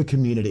starts with the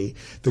community.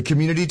 The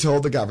community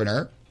told the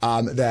governor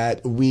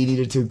that we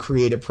needed to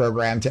create a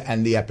program to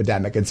end the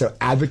epidemic. And so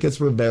advocates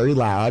were very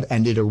loud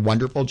and did a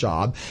wonderful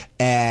job.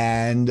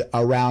 And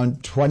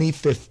around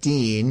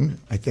 2015,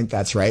 I think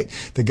that's right,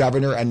 the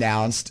governor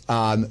announced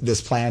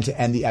this plan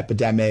to end the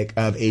epidemic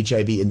of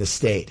HIV in the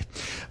state.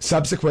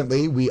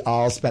 Subsequently, we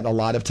all spent a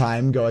lot of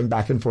time going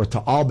back and forth to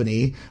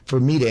Albany for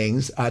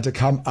meetings to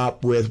come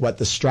up with what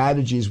the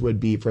strategies would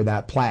be for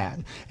that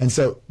plan. And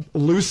so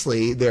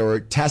loosely, there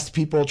were test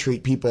people,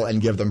 treat people,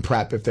 and give them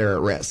PrEP if they're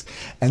at risk.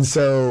 And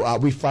so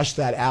we fleshed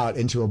that out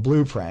into a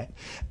blueprint.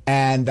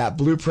 And that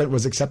blueprint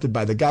was accepted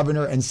by the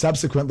governor and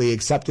subsequently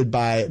accepted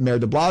by Mayor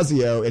de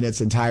Blasio in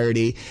its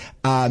entirety.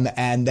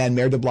 And then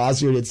Mayor de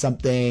Blasio did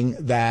something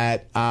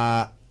that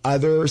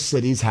other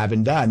cities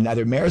haven't done,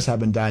 other mayors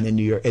haven't done in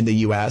the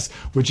U.S.,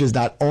 which is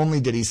not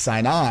only did he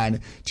sign on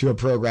to a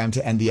program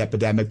to end the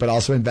epidemic, but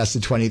also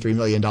invested $23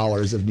 million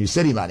of new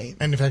city money.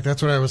 And in fact,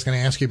 that's what I was going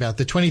to ask you about.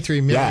 The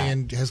 $23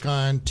 million has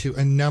gone to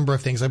a number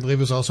of things. I believe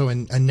it was also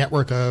a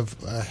network of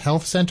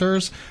health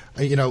centers.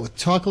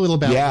 Talk a little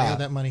about where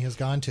that money has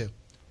gone to.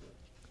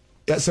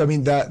 Yeah, so we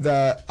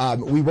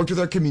worked with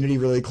our community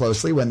really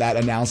closely when that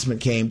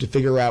announcement came to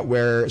figure out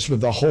where sort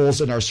of the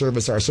holes in our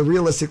service are. So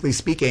realistically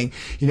speaking,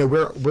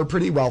 we're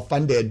pretty well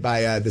funded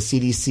by the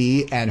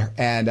CDC and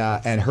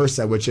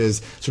HRSA, which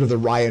is sort of the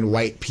Ryan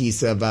White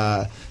piece of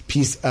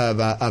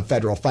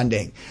federal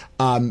funding.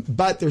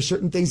 But there's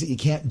certain things that you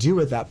can't do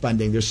with that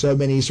funding. There's so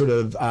many sort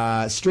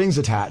of strings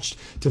attached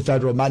to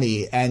federal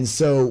money. And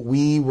so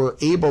we were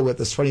able with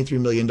this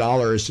 $23 million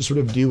to sort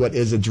of do what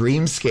is a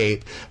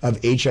dreamscape of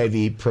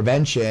HIV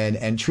prevention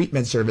and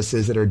treatment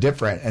services that are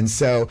different. And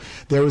so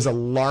there was a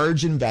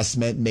large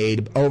investment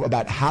made.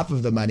 About half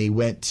of the money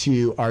went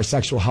to our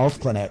sexual health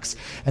clinics.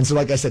 And so,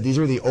 like I said, these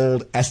are the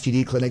old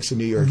STD clinics in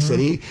New York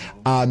City.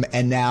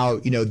 And now,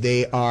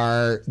 they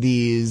are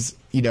these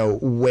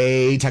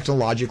way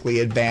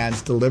technologically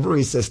advanced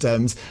delivery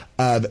systems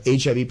of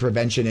HIV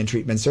prevention and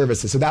treatment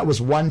services. So that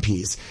was one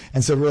piece.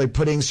 And so really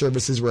putting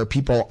services where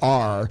people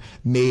are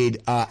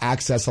made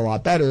access a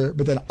lot better.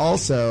 But then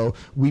also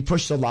we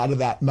pushed a lot of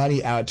that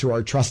money out to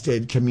our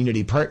trusted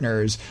community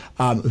partners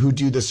who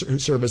do the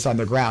service on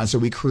the ground. So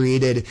we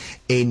created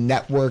a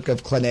network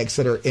of clinics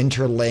that are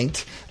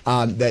interlinked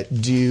that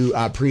do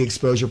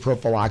pre-exposure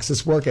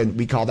prophylaxis work, and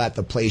we call that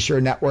the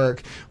PlaySure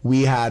Network.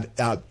 We have,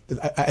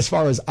 as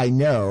far as I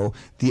know,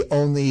 the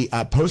only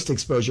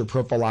post-exposure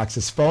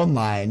prophylaxis phone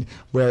line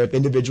where if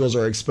individuals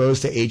are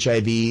exposed to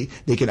HIV,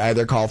 they can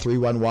either call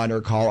 311 or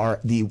call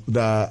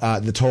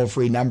the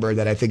toll-free number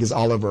that I think is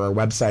all over our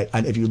website.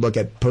 And if you look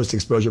at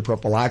post-exposure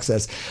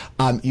prophylaxis,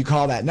 you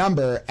call that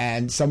number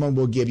and someone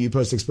will give you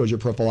post-exposure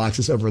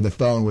prophylaxis over the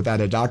phone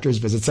without a doctor's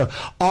visit. So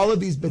all of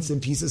these bits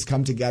and pieces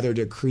come together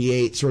to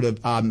create sort of,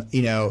 a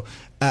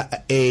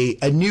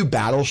new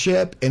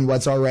battleship in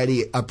what's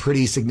already a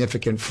pretty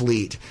significant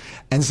fleet.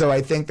 And so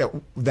I think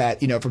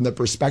that from the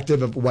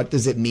perspective of what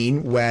does it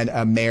mean when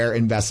a mayor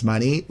invests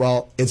money,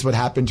 well, it's what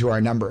happened to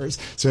our numbers.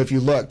 So if you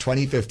look,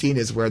 2015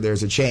 is where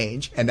there's a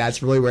change, and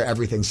that's really where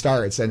everything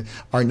starts. And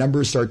our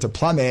numbers start to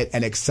plummet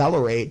and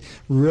accelerate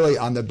really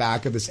on the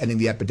back of this ending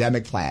the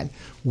epidemic plan.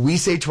 We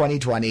say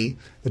 2020.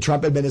 The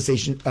Trump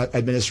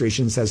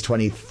administration says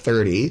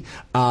 2030.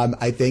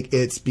 I think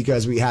it's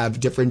because we have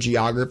different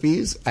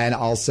geographies, and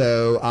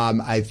also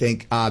I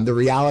think the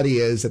reality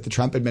is that the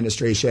Trump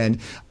administration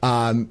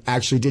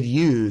actually did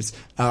use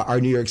our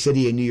New York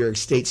City and New York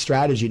State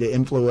strategy to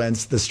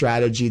influence the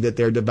strategy that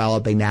they're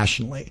developing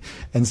nationally.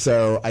 And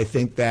so I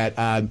think that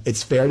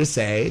it's fair to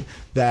say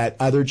that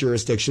other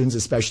jurisdictions,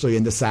 especially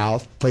in the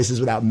South, places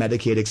without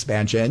Medicaid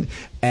expansion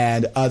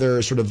and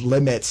other sort of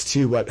limits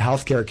to what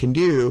healthcare can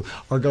do,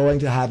 are going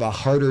to have a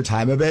harder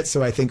time of it.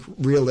 So I think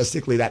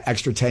realistically that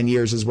extra 10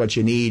 years is what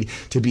you need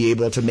to be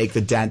able to make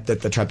the dent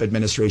that the Trump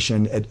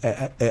administration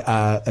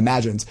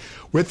imagines.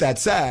 With that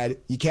said,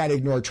 you can't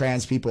ignore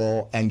trans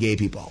people and gay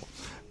people.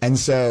 And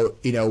so,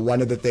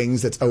 one of the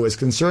things that's always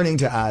concerning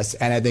to us,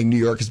 and I think New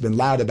York has been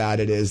loud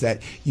about it, is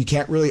that you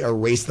can't really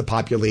erase the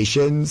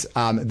populations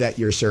that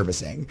you're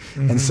servicing.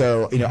 Mm-hmm. And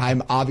so,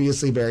 I'm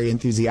obviously very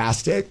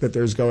enthusiastic that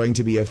there's going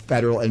to be a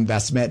federal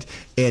investment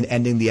in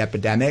ending the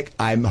epidemic.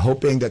 I'm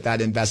hoping that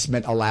that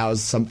investment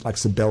allows some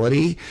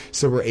flexibility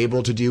so we're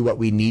able to do what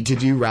we need to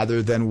do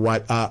rather than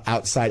what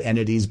outside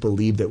entities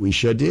believe that we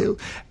should do.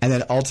 And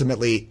then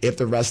ultimately, if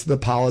the rest of the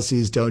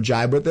policies don't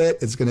jibe with it,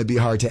 it's going to be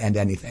hard to end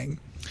anything.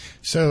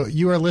 So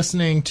you are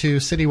listening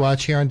to City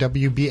Watch here on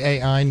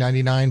WBAI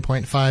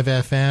 99.5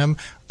 FM.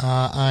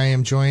 I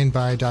am joined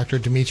by Dr.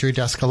 Dimitri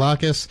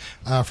Daskalakis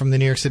from the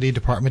New York City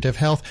Department of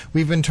Health.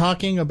 We've been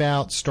talking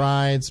about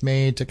strides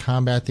made to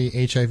combat the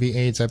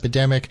HIV/AIDS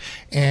epidemic,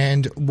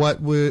 and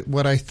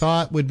what I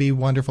thought would be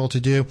wonderful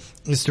to do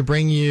is to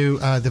bring you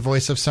the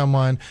voice of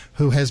someone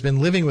who has been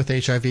living with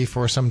HIV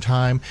for some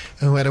time,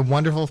 who had a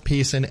wonderful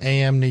piece in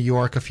AM New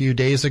York a few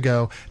days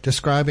ago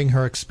describing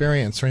her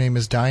experience. Her name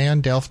is Diane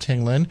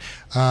Delft-Tinglin.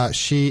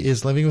 She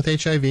is living with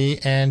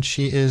HIV, and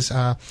she is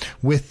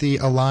with the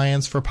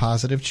Alliance for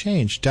Positive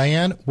Change.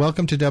 Diane,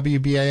 welcome to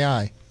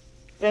WBAI.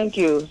 Thank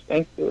you.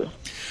 Thank you.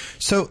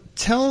 So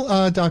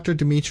tell Dr.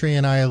 Dimitri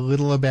and I a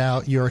little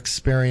about your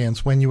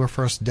experience when you were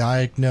first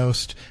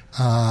diagnosed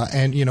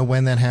and,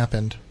 when that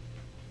happened.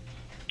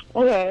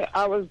 Okay,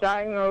 I was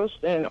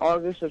diagnosed in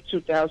August of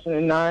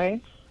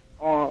 2009.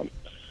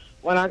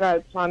 When I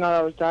found out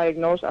I was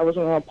diagnosed, I was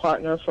with my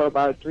partner for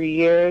about 3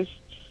 years.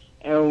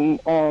 And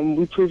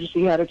we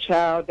previously had a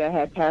child that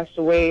had passed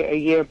away a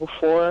year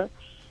before.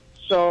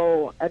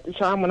 So at the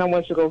time when I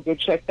went to go get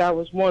checked out, it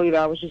was more that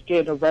I was just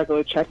getting a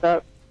regular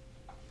checkup.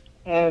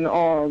 And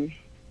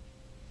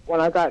when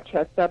I got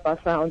checked up, I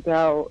found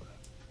out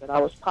that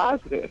I was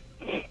positive.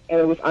 And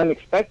it was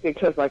unexpected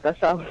because, like I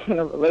said, I was in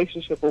a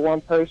relationship with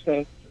one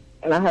person,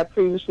 and I had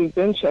previously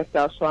been checked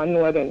out, so I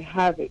knew I didn't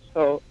have it.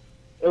 So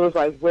it was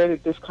like, where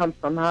did this come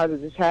from? How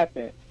did this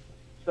happen?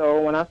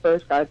 So when I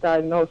first got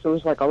diagnosed, it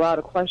was like a lot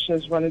of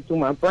questions running through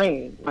my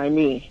brain by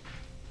me.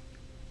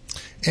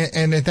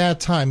 And at that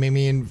time, I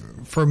mean,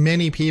 for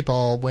many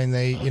people, when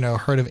they,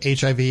 heard of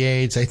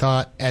HIV/AIDS, they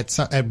thought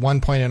at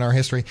one point in our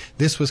history,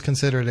 this was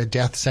considered a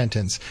death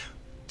sentence.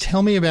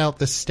 Tell me about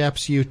the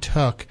steps you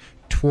took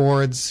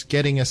towards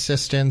getting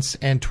assistance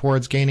and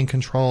towards gaining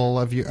control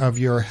of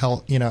your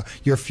health,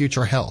 your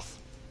future health.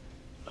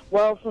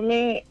 Well, for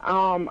me,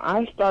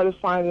 I started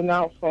finding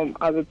out from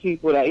other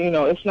people that,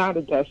 it's not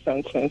a death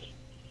sentence.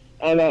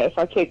 And that if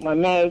I take my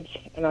meds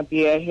and I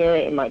be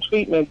adherent in my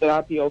treatment, that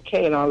I'll be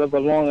okay and I'll live a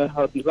long and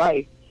healthy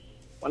life.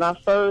 When I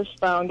first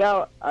found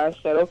out, I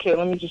said, okay,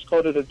 let me just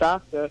go to the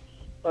doctor.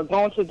 But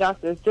going to the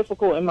doctor is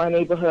difficult in my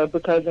neighborhood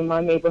because in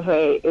my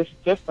neighborhood it's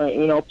different.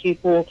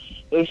 People,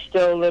 they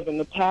still live in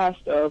the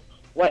past of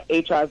what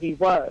HIV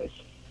was.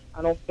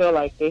 I don't feel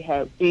like they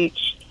have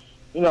reached,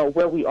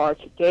 where we are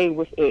today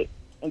with it.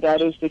 And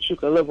that is that you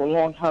can live a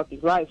long, healthy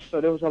life.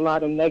 So there was a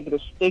lot of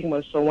negative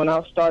stigma. So when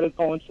I started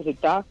going to the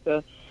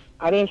doctor,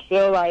 I didn't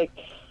feel like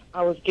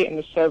I was getting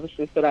the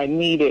services that I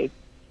needed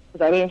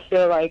because I didn't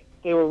feel like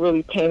they were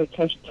really paying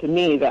attention to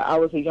me, that I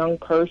was a young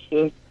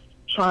person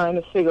trying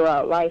to figure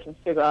out life and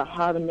figure out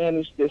how to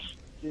manage this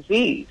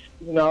disease,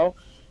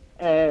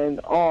 And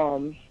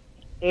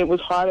it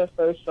was hard at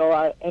first, so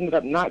I ended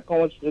up not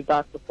going to the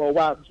doctor for a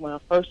while because when I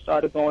first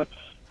started going,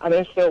 I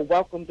didn't feel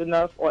welcomed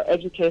enough or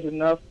educated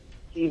enough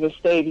to even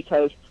stay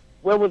because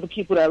where were the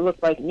people that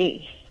looked like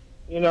me,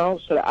 so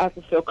that I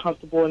could feel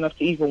comfortable enough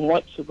to even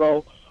want to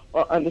go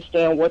or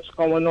understand what's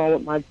going on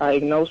with my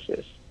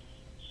diagnosis.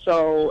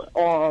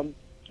 So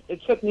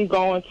it took me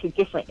going to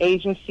different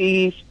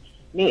agencies,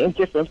 meeting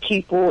different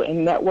people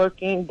and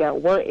networking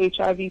that were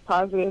HIV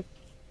positive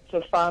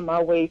to find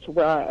my way to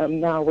where I am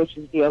now, which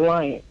is the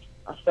Alliance.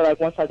 I feel like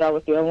once I got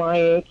with the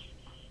Alliance,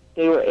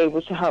 they were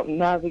able to help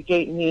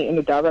navigate me in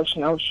the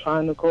direction I was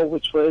trying to go,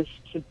 which was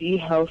to be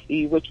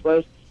healthy, which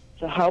was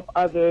to help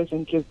others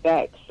and give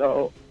back.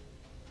 So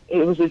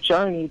it was a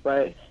journey,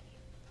 but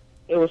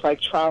it was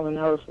like trial and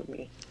error for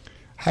me.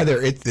 Hi there,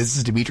 this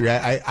is Dimitri.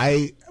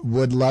 I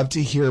would love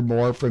to hear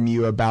more from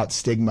you about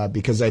stigma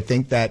because I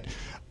think that,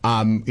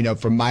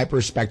 from my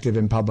perspective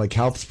and public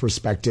health's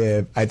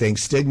perspective, I think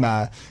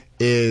stigma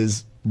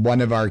is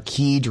one of our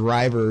key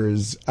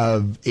drivers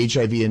of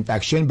HIV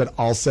infection, but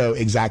also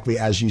exactly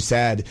as you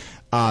said,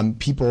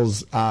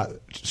 people's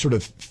sort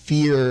of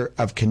fear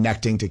of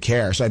connecting to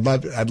care. So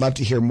I'd love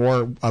to hear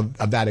more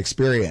of that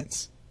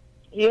experience.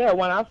 Yeah,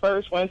 when I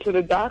first went to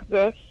the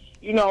doctor,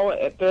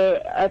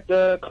 at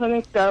the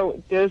clinic,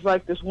 there's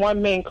like this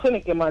one main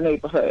clinic in my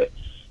neighborhood.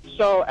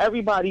 So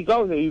everybody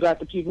goes there. You got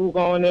the people who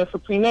go in there for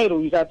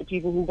prenatal. You got the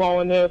people who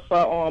go in there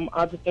for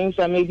other things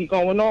that may be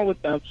going on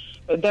with them.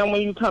 But then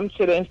when you come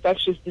to the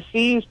infectious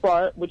disease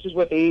part, which is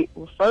what they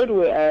refer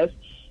to it as,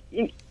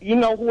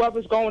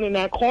 whoever's going in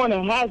that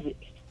corner has it.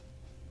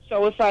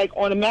 So it's like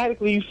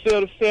automatically you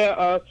feel the fear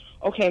of,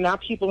 okay, now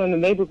people in the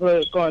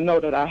neighborhood are going to know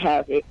that I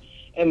have it.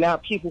 And now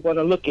people are going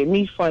to look at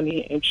me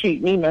funny and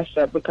treat me messed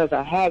up because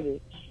I have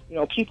it. You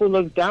know, people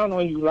look down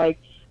on you like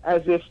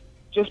as if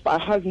just by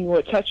hugging you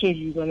or touching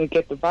you, you're going to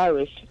get the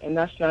virus. And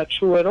that's not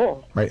true at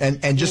all. Right.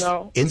 And just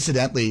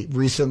incidentally,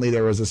 recently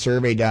there was a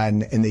survey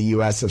done in the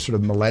U.S. of sort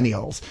of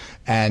millennials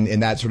and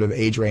in that sort of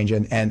age range.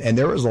 And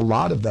there was a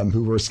lot of them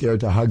who were scared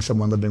to hug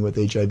someone living with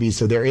HIV.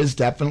 So there is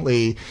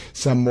definitely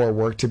some more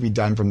work to be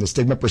done from the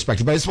stigma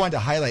perspective. But I just wanted to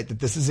highlight that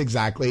this is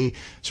exactly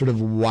sort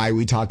of why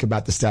we talk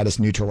about the status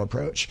neutral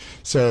approach.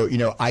 So, you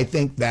know, I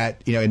think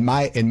that, you know, in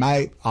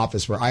my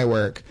office where I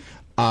work,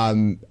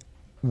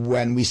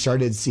 when we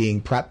started seeing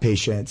PrEP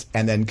patients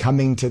and then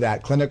coming to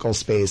that clinical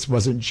space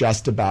wasn't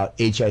just about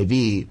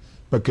HIV,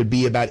 but could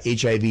be about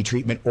HIV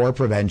treatment or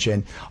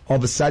prevention, all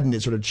of a sudden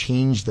it sort of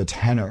changed the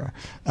tenor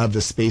of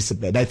the space a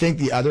bit. And I think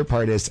the other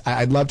part is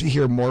I'd love to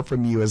hear more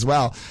from you as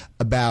well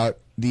about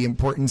the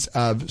importance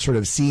of sort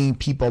of seeing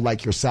people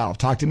like yourself.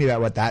 Talk to me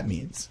about what that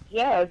means.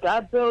 Yeah,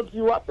 that builds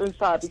you up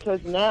inside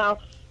because now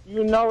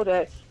you know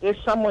that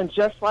there's someone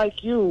just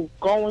like you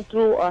going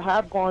through or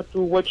have gone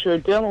through what you're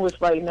dealing with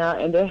right now,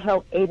 and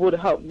they're able to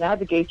help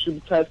navigate you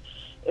because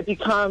it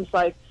becomes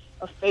like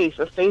a face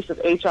of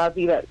HIV,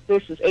 that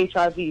this is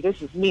HIV,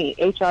 this is me.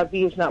 HIV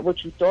is not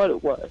what you thought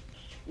it was.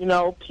 You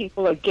know,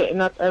 people are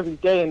getting up every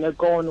day and they're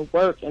going to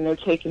work and they're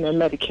taking their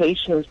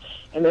medications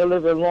and they're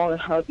living long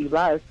and healthy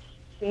lives.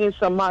 Seeing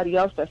somebody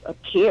else that's a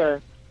peer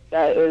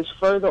that is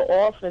further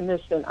off in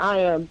this than I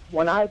am,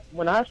 when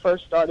I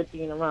first started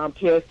being around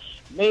peers,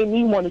 made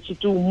me wanted to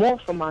do more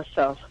for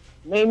myself.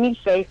 Made me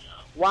say,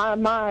 why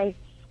am I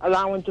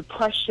allowing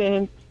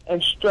depression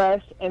and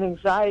stress and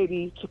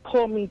anxiety to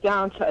pull me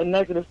down to a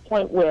negative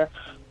point where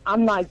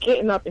I'm not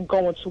getting up and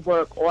going to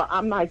work, or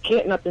I'm not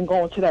getting up and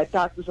going to that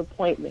doctor's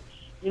appointment?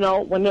 You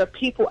know, when there are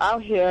people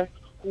out here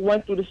who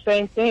went through the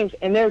same things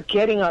and they're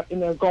getting up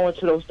and they're going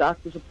to those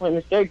doctor's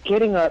appointments, they're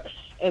getting up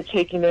and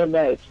taking their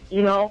meds,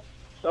 you know?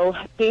 So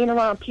being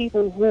around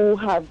people who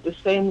have the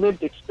same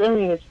lived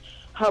experience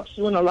helps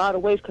you in a lot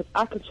of ways, because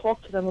I can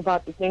talk to them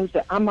about the things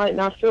that I might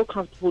not feel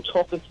comfortable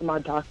talking to my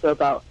doctor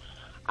about.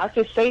 I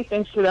could say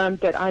things to them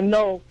that I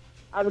know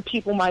other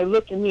people might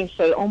look at me and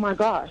say, oh my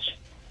gosh,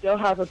 they'll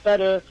have a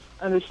better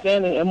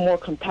understanding and more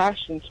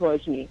compassion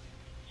towards me.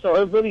 So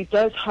it really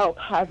does help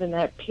having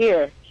that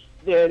peer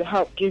there to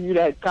help give you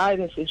that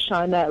guidance and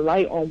shine that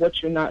light on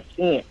what you're not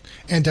seeing.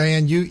 And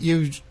Diane,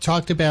 you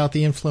talked about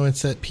the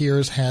influence that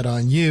peers had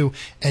on you,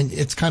 and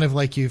it's kind of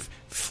like you've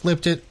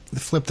flipped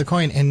the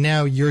coin, and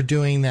now you're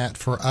doing that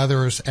for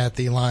others at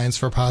the Alliance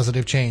for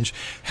Positive Change.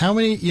 How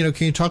many, can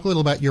you talk a little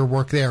about your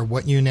work there,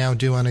 what you now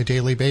do on a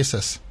daily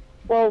basis?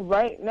 Well,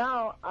 right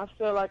now, I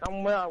feel like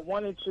I'm where I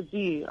wanted to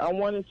be. I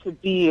wanted to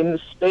be in the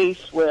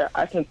space where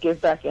I can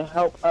give back and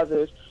help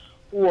others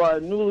who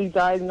are newly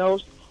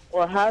diagnosed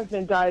or have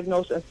been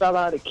diagnosed and fell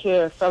out of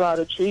care, fell out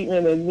of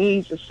treatment, and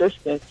needs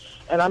assistance.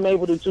 And I'm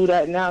able to do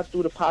that now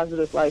through the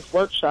Positive Life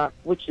Workshop,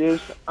 which is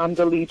I'm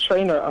the lead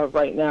trainer of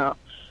right now.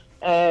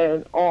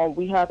 And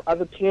we have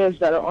other peers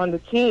that are on the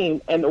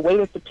team, and the way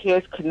that the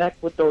peers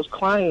connect with those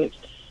clients,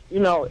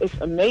 it's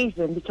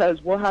amazing,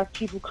 because we'll have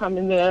people come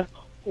in there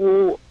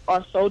who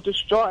are so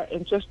distraught,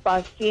 and just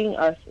by seeing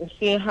us and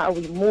seeing how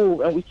we move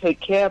and we take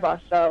care of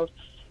ourselves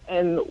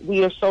and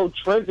we are so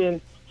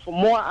driven for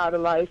more out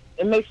of life,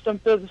 it makes them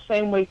feel the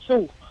same way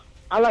too.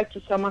 I like to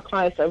tell my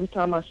clients every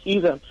time I see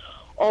them,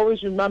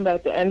 always remember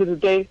at the end of the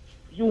day,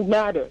 you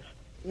matter.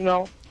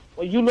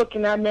 When you look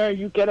in that mirror,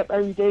 you get up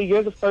every day,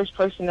 you're the first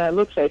person that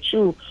looks at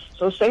you.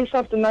 So say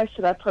something nice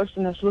to that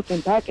person that's looking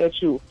back at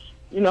you.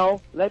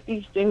 Let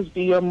these things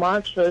be your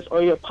mantras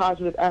or your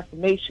positive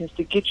affirmations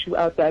to get you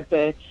out that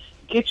bed,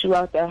 get you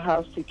out that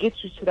house, to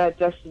get you to that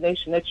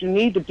destination that you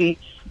need to be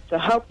to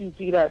help you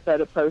be that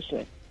better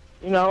person.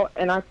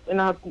 And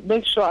I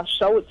make sure I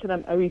show it to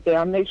them every day.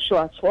 I make sure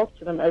I talk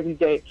to them every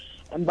day.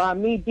 And by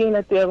me being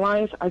at the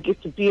Alliance, I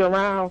get to be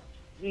around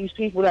these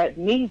people that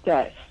need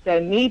that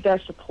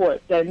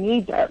support, that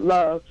need that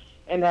love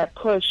and that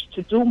push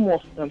to do more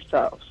for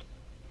themselves.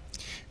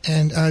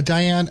 And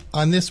Diane,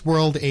 on this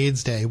World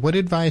AIDS Day, what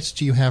advice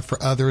do you have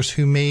for others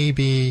who may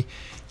be,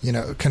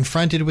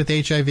 confronted with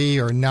HIV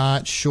or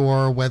not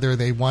sure whether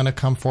they want to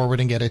come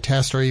forward and get a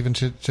test or even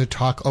to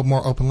talk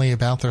more openly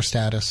about their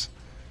status?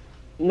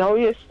 Know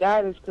your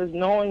status, because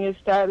knowing your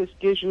status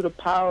gives you the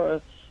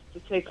power to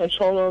take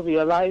control over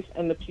your life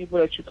and the people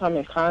that you come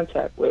in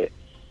contact with.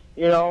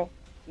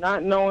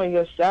 Not knowing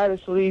your status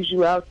leaves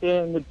you out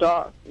there in the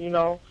dark,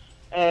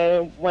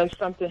 and when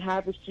something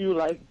happens to you,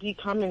 like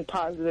becoming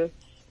positive,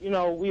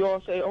 we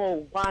all say,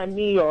 oh, why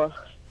me, or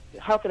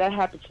how could that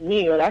happen to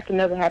me, or that could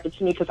never happen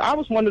to me, because I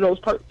was one of those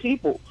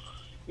people,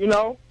 and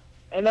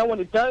then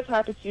when it does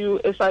happen to you,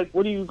 it's like,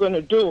 what are you going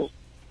to do?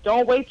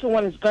 Don't wait till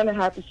when it's going to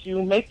happen to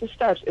you. Make the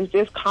steps. If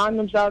there's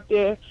condoms out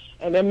there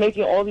and they're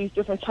making all these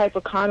different type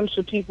of condoms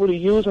for people to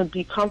use and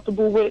be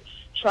comfortable with,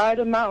 try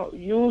them out.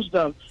 Use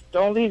them.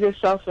 Don't leave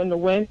yourself in the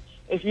wind.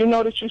 If you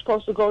know that you're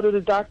supposed to go to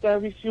the doctor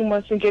every few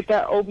months and get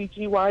that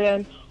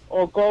OBGYN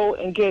or go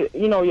and get,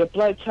 your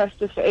blood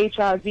tested for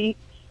HIV,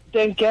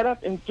 then get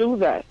up and do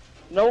that.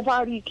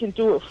 Nobody can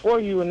do it for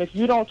you. And if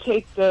you don't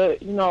take the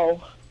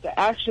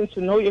action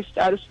to know your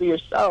status for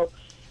yourself,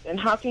 then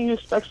how can you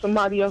expect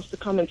somebody else to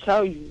come and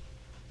tell you?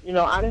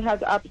 I didn't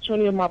have the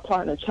opportunity of my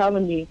partner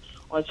telling me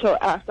until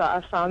after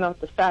I found out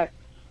the fact.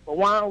 But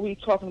why aren't we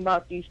talking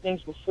about these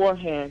things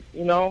beforehand,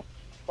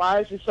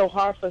 Why is it so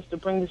hard for us to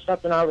bring this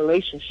up in our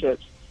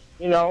relationships,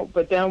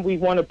 But then we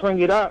want to bring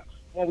it up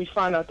when we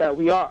find out that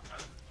we are.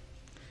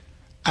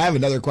 I have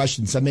another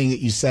question. Something that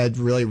you said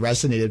really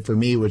resonated for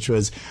me, which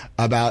was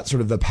about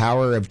sort of the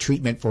power of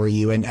treatment for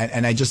you. And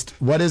I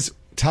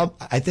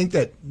think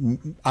that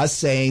us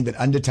saying that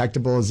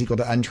undetectable is equal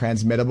to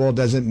untransmittable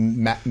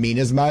doesn't mean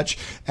as much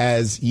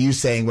as you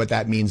saying what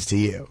that means to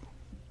you.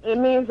 It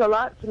means a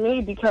lot to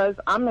me because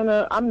I'm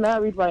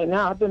married right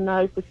now. I've been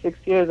married for 6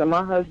 years, and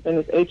my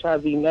husband is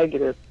HIV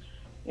negative.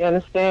 You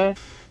understand?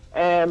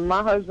 And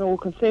my husband will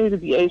continue to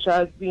be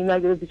HIV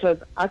negative because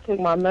I take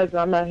my meds and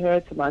I'm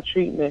adherent to my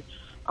treatment.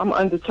 I'm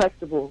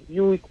undetectable.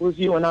 You equals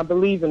you, and I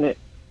believe in it.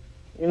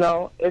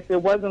 If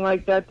it wasn't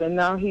like that, then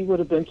now he would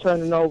have been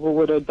turning over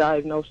with a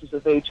diagnosis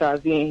of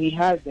HIV, and he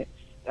hasn't.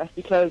 That's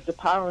because the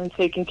power in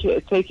taking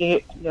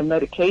your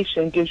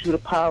medication gives you the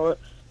power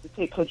to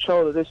take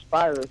control of this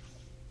virus.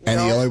 And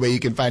the only way you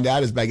can find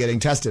out is by getting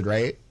tested,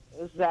 right?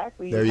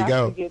 Exactly. There you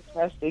go. To get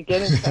tested.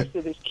 Getting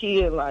tested is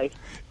key in life.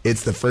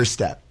 It's the first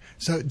step.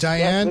 So,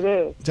 Diane, yes, it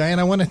is. Diane,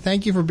 I want to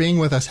thank you for being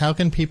with us. How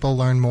can people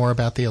learn more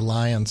about the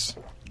Alliance?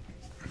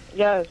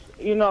 Yes.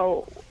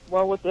 Well,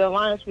 with the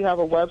Alliance, we have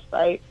a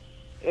website.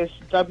 It's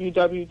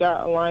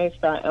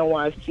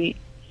www.alliance.nyc.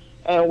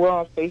 And we're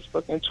on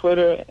Facebook and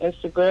Twitter and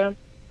Instagram.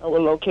 And we're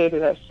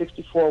located at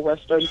 64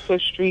 West 35th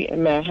Street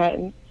in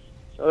Manhattan.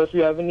 So if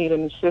you ever need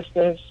any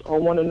assistance or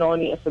want to know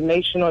any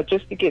information or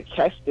just to get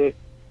tested,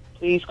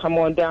 please come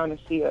on down and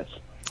see us.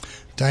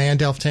 Diane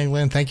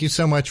Delfting-Lin, thank you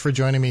so much for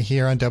joining me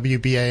here on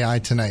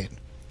WBAI tonight.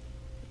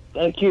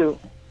 Thank you.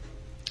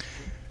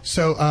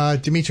 So,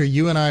 Dimitri,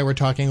 you and I were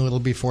talking a little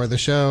before the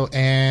show,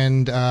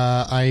 and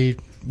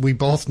we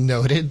both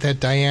noted that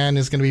Diane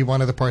is going to be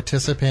one of the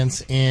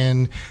participants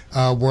in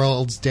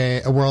World's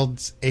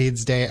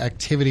AIDS Day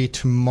activity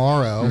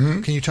tomorrow.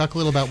 Mm-hmm. Can you talk a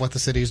little about what the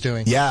city is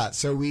doing? Yeah,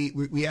 so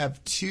we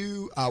have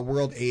two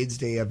World AIDS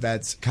Day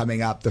events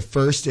coming up. The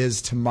first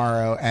is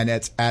tomorrow, and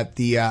it's at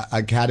the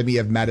Academy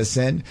of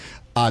Medicine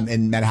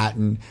in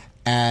Manhattan.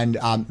 And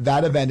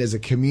that event is a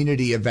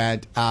community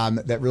event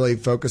that really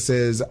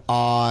focuses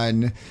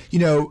on,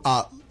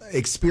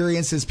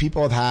 experiences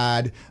people have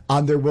had.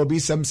 There will be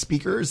some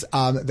speakers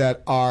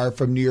that are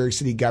from New York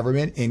City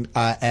government,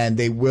 and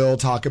they will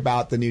talk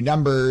about the new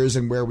numbers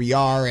and where we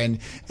are and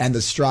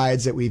the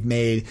strides that we've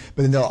made.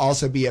 But then there'll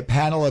also be a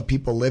panel of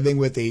people living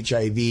with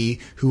HIV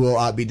who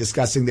will be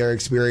discussing their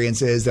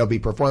experiences. There'll be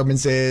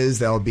performances.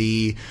 There'll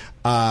be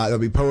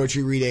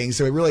poetry reading.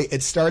 So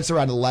it starts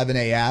around 11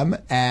 a.m.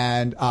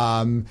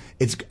 and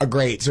it's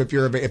great. So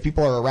if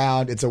people are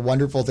around, it's a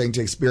wonderful thing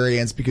to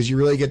experience because you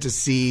really get to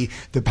see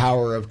the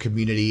power of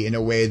community in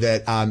a way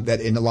that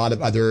in a lot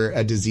of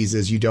other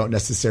diseases you don't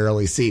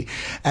necessarily see.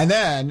 And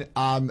then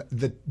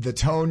the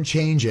tone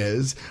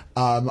changes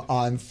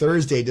on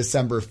Thursday,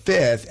 December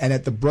 5th, and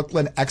at the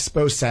Brooklyn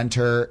Expo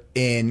Center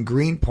in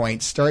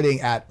Greenpoint,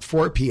 starting at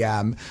 4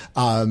 p.m.,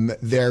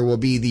 there will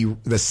be the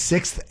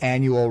 6th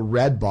annual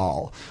Red Ball,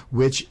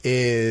 which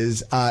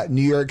is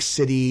New York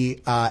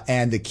City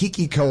and the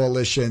Kiki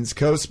Coalition's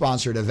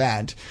co-sponsored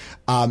event.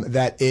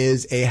 That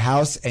is a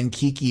house and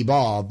kiki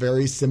ball,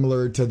 very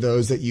similar to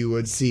those that you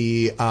would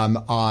see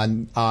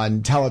on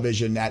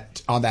television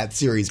on that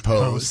series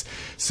Pose.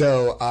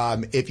 So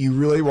if you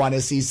really want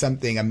to see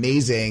something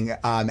amazing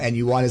and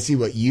you want to see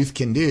what youth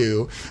can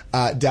do,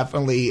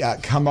 definitely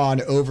come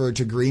on over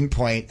to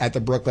Greenpoint at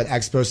the Brooklyn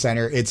Expo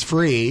Center. It's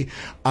free.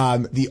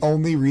 The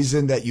only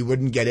reason that you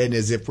wouldn't get in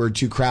is if we're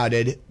too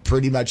crowded.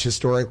 Pretty much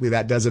historically,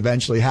 that does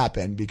eventually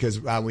happen because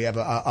we have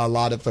a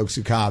lot of folks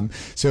who come.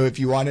 So if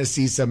you want to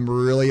see some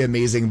really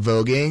amazing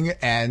voguing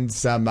and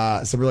some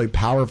really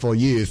powerful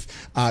youth,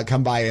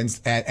 come by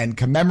and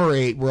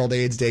commemorate World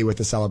AIDS Day with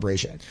a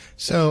celebration.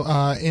 So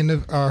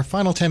in our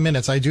final 10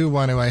 minutes, I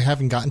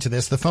haven't gotten to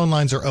this. The phone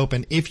lines are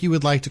open. If you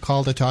would like to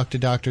call to talk to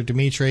Dr.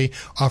 Dimitri,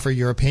 offer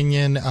your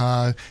opinion,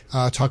 talk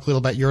a little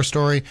about your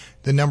story,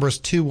 the number is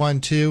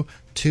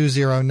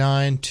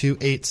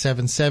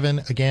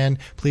 212-209-2877. Again,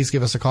 please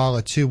give us a call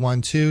at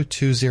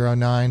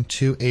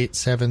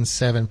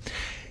 212-209-2877.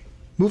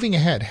 Moving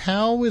ahead,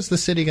 how is the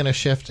city going to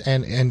shift,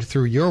 and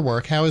through your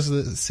work, how is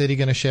the city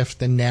going to shift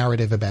the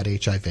narrative about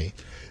HIV?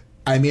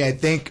 I mean, I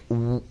think,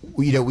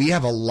 we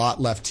have a lot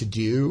left to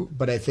do,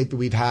 but I think that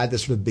we've had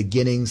this sort of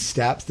beginning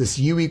steps, this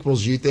U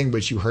equals U thing,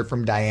 which you heard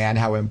from Diane,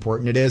 how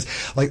important it is.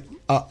 Like,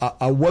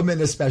 a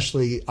woman,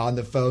 especially on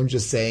the phone,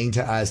 just saying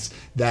to us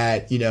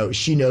that, you know,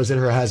 she knows that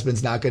her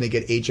husband's not going to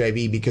get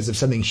HIV because of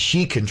something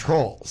she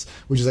controls,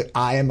 which is like,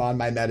 I am on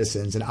my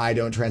medicines and I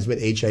don't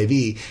transmit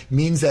HIV,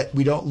 means that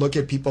we don't look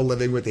at people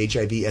living with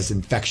HIV as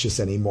infectious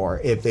anymore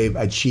if they've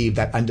achieved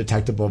that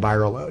undetectable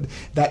viral load.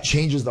 That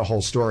changes the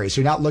whole story.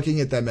 So you're not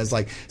looking at them as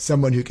like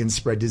someone who can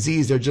spread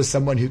disease. They're just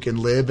someone who can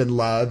live and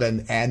love,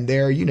 and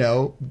they're, you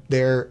know,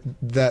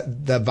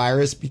 the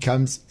virus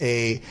becomes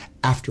a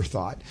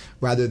afterthought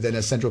rather than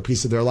a central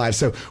piece of their lives.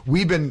 So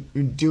we've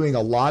been doing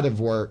a lot of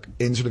work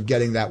in sort of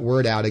getting that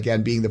word out,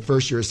 again, being the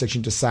first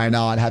jurisdiction to sign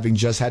on, having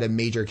just had a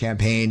major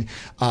campaign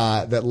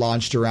that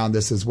launched around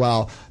this as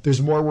well.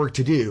 There's more work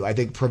to do. I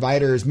think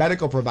providers,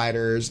 medical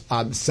providers,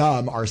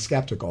 some are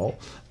skeptical.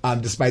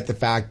 Despite the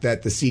fact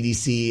that the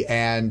CDC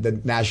and the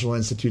National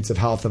Institutes of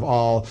Health have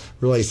all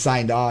really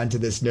signed on to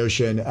this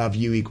notion of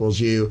U equals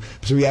U.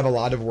 So we have a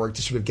lot of work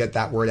to sort of get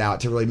that word out,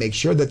 to really make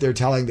sure that they're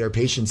telling their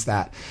patients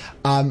that.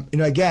 You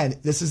know, again,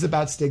 this is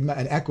about stigma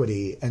and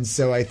equity. And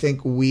so I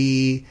think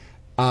we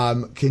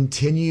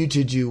continue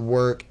to do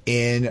work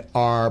in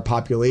our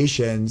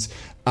populations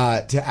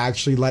to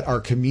actually let our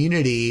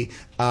community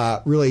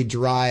really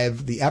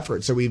drive the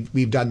effort. So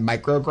we've done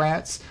micro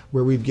grants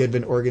where we've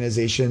given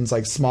organizations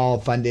like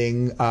small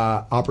funding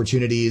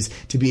opportunities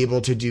to be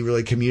able to do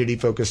really community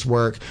focused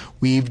work.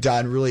 We've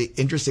done really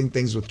interesting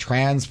things with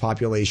trans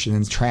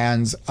populations,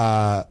 trans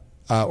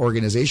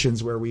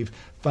organizations, where we've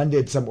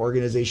funded some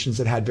organizations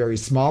that had very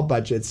small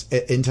budgets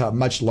into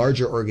much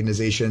larger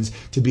organizations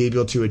to be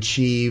able to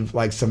achieve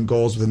like some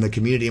goals within the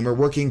community. And we're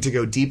working to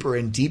go deeper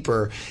and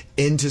deeper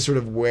into sort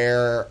of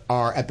where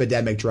our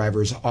epidemic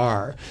drivers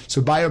are.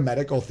 So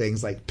biomedical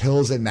things like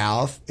pills in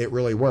mouth, it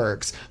really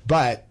works.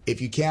 But if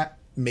you can't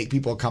make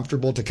people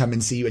comfortable to come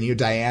and see you, and you,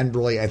 Diane,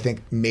 really, I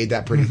think, made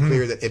that pretty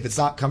clear, that if it's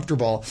not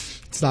comfortable,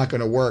 it's not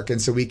going to work.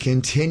 And so we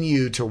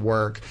continue to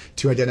work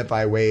to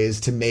identify ways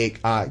to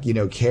make, you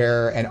know,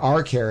 care and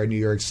our care in New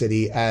York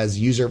City as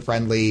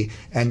user-friendly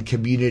and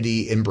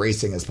community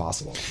embracing as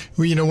possible.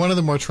 Well, you know, one of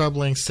the more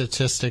troubling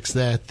statistics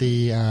that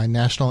the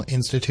National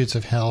Institutes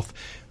of Health,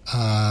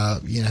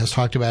 you know, has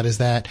talked about is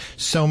that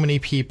so many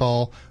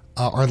people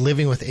are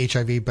living with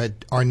HIV but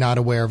are not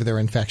aware of their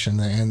infection,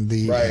 and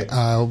the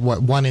right.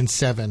 1 in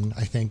 7,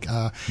 I think.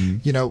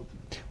 You know,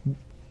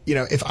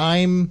 if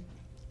I'm,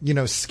 you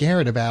know,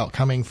 scared about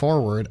coming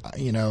forward,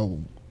 you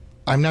know,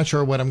 I'm not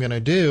sure what I'm going to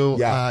do.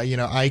 Yeah. You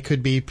know, I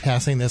could be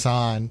passing this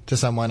on to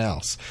someone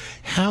else.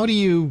 How do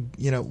you,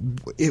 you know,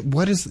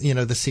 what is, you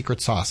know, the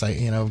secret sauce?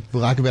 You know, for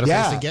lack of a better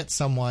phrase, to get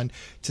someone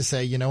to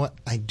say, you know what,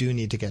 I do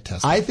need to get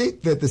tested. I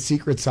think that the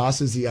secret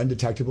sauce is the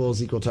undetectable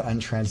is equal to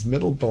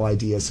untransmittable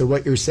idea. So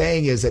what you're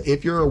saying is that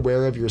if you're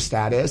aware of your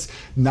status,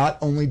 not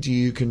only do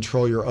you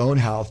control your own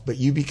health, but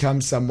you become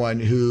someone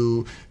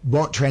who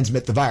won't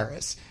transmit the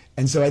virus.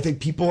 And so I think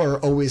people are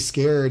always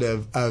scared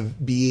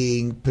of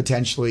being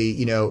potentially,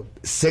 you know,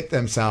 sick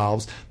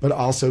themselves, but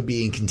also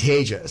being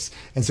contagious.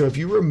 And so if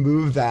you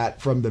remove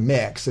that from the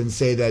mix and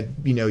say that,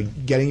 you know,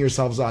 getting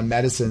yourselves on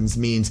medicines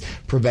means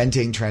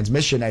preventing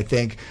transmission, I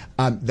think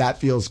that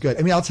feels good.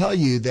 I mean, I'll tell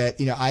you that,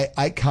 you know,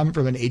 I come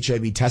from an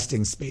HIV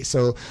testing space.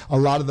 So a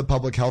lot of the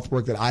public health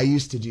work that I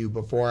used to do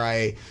before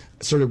I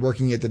started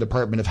working at the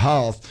Department of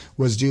Health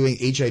was doing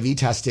HIV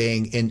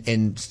testing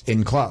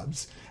in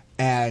clubs.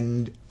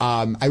 And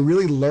I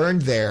really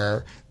learned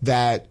there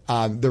that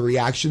the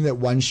reaction that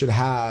one should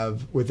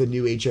have with a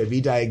new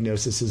HIV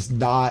diagnosis is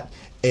not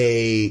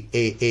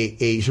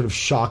a sort of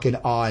shock and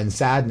awe and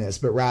sadness,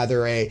 but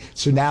rather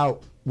so now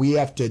we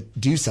have to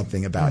do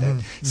something about it.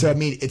 So, I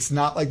mean, it's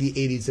not like the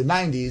 80s and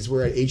 90s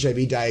where an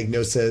HIV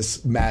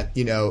diagnosis meant,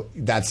 you know,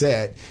 that's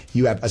it.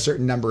 You have a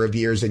certain number of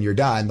years and you're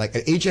done. Like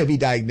an HIV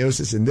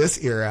diagnosis in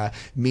this era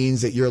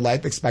means that your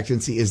life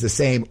expectancy is the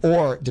same,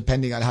 or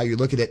depending on how you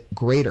look at it,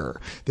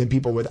 greater than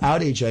people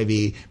without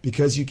HIV,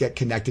 because you get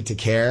connected to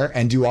care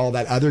and do all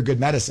that other good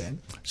medicine.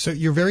 So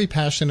you're very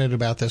passionate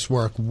about this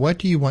work. What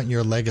do you want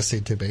your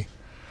legacy to be?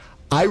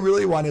 I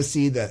really want to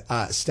see the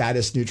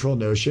status neutral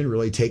notion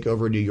really take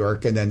over New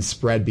York and then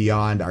spread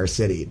beyond our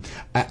city.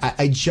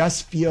 I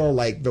just feel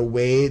like the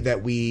way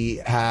that we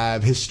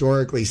have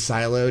historically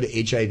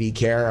siloed HIV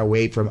care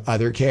away from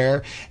other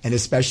care, and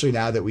especially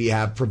now that we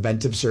have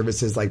preventive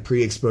services like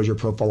pre-exposure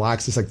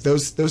prophylaxis, like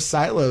those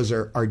silos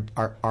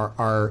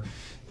are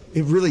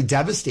really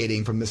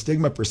devastating from the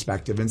stigma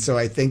perspective. And so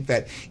I think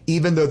that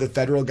even though the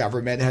federal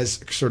government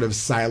has sort of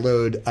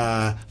siloed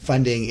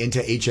funding into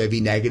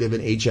HIV negative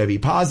and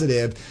HIV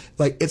positive,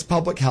 like it's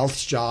public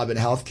health's job and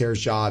healthcare's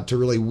job to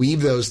really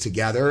weave those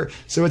together.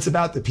 So it's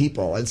about the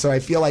people. And so I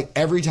feel like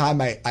every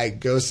time I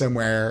go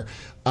somewhere,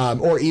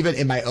 or even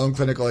in my own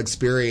clinical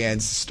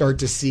experience, start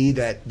to see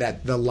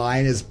that the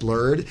line is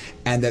blurred,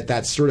 and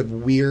that sort of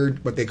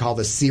weird, what they call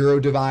the zero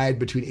divide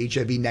between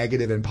HIV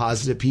negative and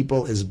positive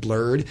people is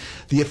blurred.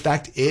 The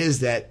effect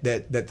is that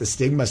the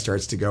stigma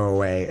starts to go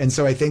away. And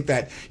so I think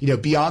that, you know,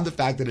 beyond the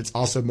fact that it's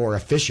also more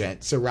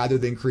efficient, so rather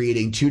than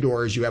creating 2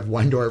 doors, you have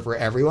 1 door for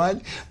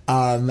everyone.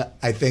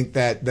 I think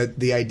that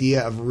the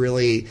idea of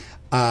really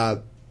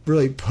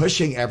really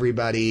pushing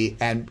everybody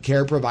and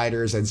care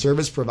providers and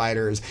service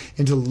providers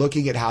into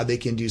looking at how they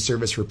can do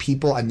service for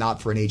people and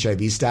not for an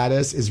HIV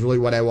status is really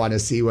what I want to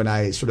see when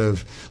I sort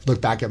of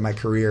look back at my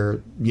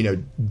career,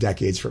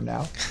 decades from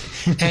now.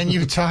 And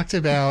you talked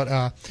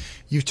about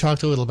you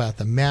talked a little about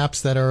the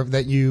maps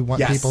that you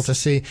want people to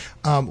see.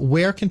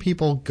 Where can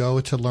people go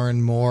to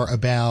learn more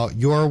about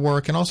your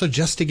work and also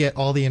just to get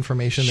all the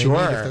information they need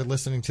if they're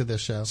listening to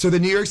this show? So the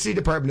New York City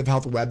Department of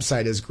Health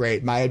website is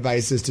great. My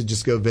advice is to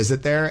just go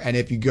visit there. And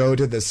if you go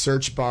to the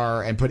search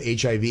bar and put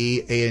HIV,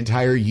 an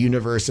entire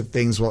universe of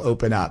things will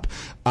open up.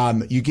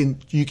 You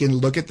can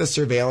look at the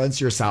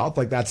surveillance yourself.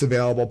 Like, that's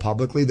available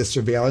publicly. The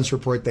surveillance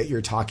report that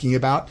you're talking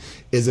about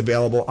is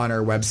available on our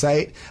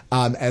website,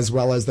 as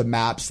well as the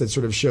maps that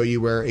sort of show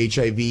you where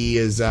HIV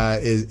is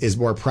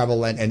more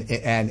prevalent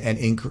and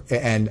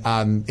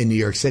in New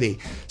York City.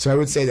 So I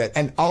would say that,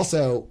 and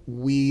also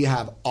we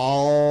have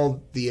all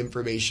the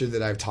information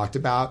that I've talked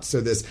about.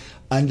 So this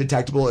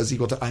undetectable is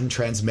equal to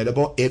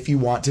untransmittable. If you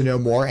want to know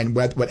more, and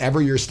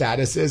whatever your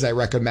status is, I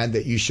recommend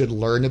that you should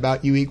learn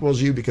about U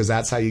equals U, because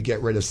that's how you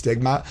get rid of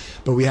stigma.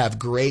 But we have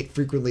great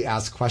frequently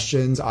asked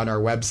questions on our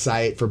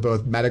website for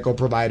both medical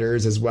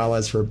providers as well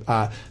as for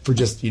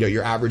just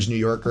your average New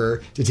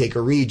Yorker to take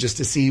a read, just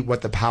to see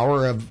what the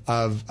power of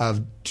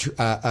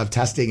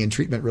testing and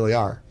treatment really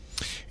are.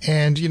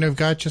 And, I've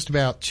got just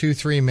about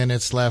 2-3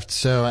 minutes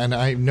left. And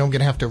I know I'm going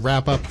to have to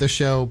wrap up the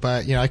show,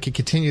 but, I could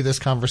continue this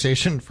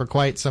conversation for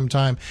quite some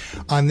time.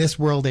 On this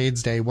World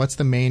AIDS Day, what's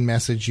the main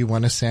message you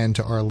want to send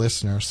to our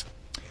listeners?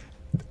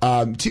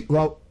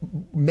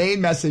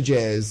 Main message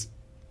is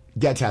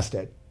get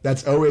tested.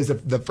 That's always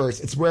the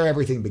first. It's where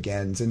everything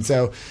begins. And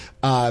so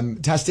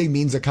testing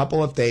means a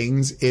couple of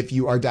things. If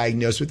you are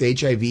diagnosed with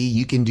HIV,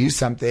 you can do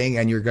something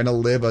and you're going to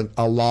live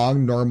a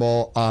long,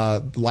 normal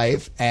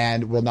life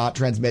and will not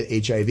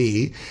transmit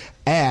HIV.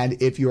 And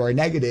if you are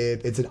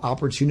negative, it's an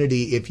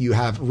opportunity, if you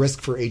have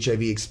risk for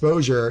HIV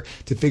exposure,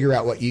 to figure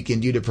out what you can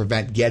do to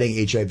prevent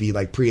getting HIV,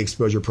 like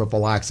pre-exposure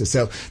prophylaxis.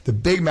 So the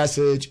big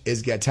message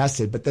is get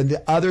tested. But then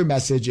the other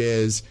message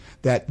is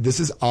that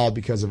this is all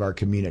because of our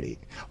community.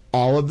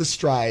 All of the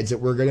strides that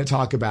we're going to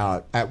talk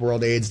about at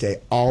World AIDS Day,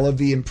 all of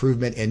the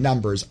improvement in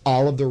numbers,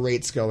 all of the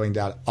rates going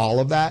down, all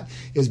of that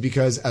is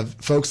because of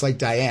folks like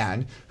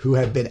Diane, who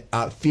have been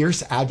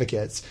fierce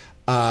advocates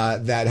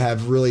that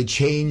have really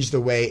changed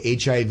the way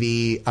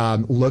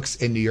HIV looks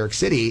in New York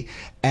City.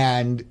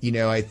 And,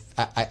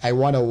 I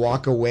want to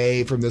walk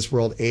away from this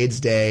World AIDS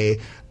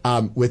Day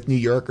with New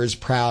Yorkers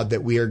proud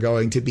that we are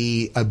going to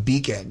be a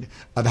beacon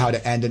of how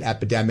to end an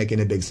epidemic in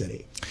a big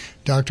city.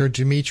 Dr.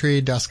 Dimitri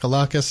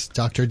Daskalakis,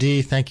 Dr.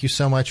 D, thank you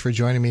so much for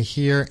joining me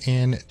here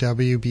in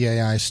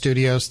WBAI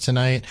studios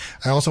tonight.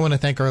 I also want to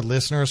thank our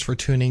listeners for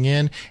tuning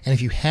in. And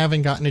if you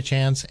haven't gotten a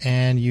chance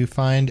and you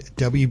find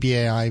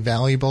WBAI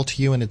valuable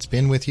to you and it's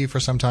been with you for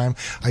some time,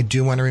 I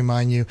do want to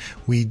remind you,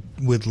 we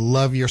would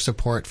love your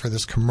support for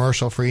this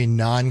commercial-free,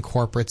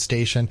 non-corporate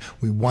station.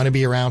 We want to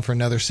be around for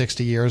another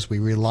 60 years. We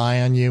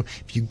rely on you.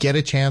 If you get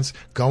a chance,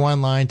 go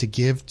online to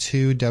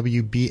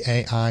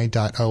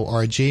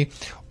give2wbai.org,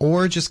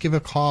 or just give a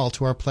call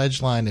to our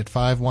pledge line at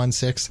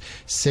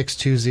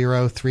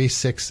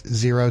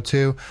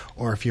 516-620-3602.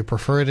 Or if you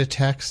prefer to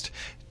text,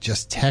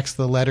 just text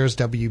the letters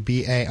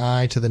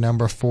WBAI to the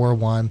number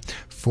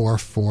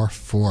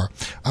 41444.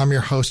 I'm your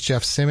host,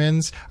 Jeff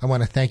Simmons. I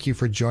want to thank you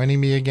for joining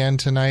me again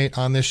tonight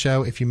on this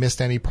show. If you missed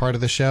any part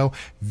of the show,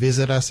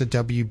 visit us at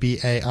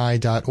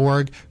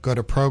WBAI.org. Go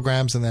to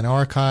programs and then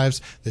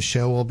archives. The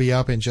show will be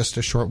up in just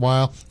a short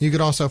while. You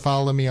could also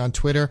follow me on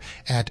Twitter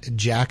at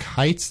Jack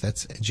Heights.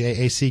 That's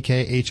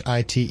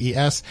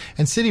JACKHITES.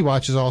 And City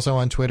Watch is also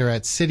on Twitter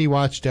at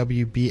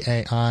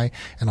CityWatchWBAI,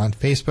 and on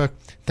Facebook.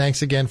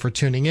 Thanks again for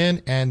tuning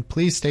in, and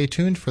please stay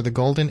tuned for the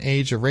Golden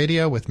Age of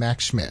Radio with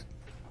Max Schmidt.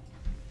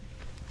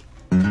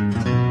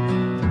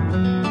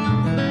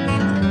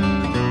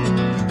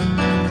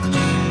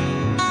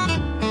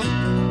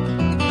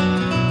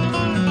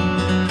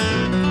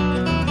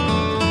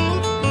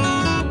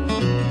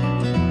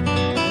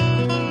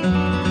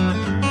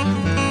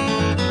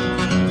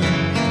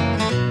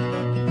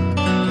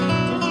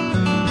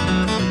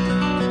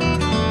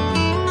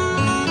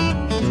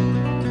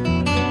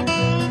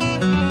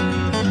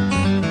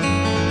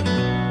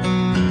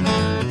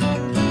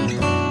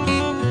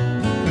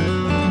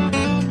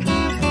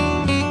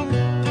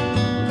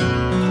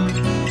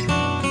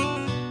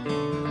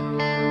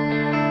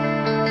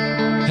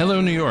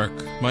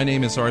 My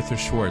name is Arthur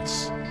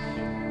Schwartz.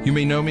 You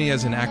may know me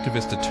as an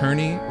activist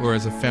attorney, or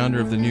as a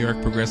founder of the New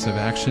York Progressive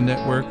Action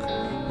Network,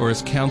 or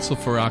as counsel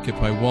for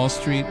Occupy Wall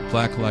Street,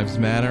 Black Lives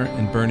Matter,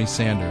 and Bernie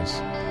Sanders.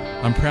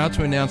 I'm proud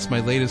to announce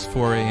my latest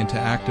foray into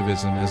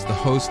activism as the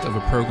host of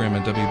a program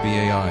at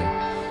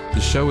WBAI.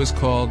 The show is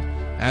called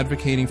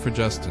Advocating for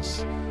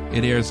Justice.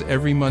 It airs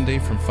every Monday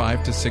from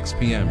 5 to 6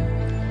 p.m.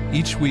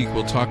 Each week,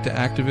 we'll talk to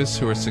activists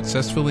who are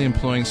successfully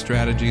employing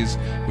strategies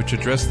which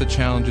address the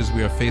challenges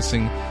we are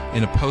facing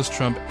in a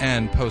post-Trump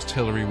and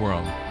post-Hillary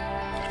world.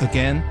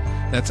 Again,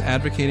 that's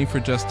Advocating for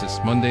Justice,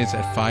 Mondays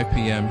at 5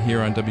 p.m.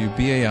 here on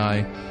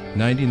WBAI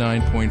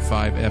 99.5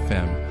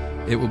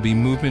 FM. It will be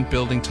movement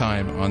building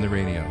time on the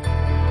radio.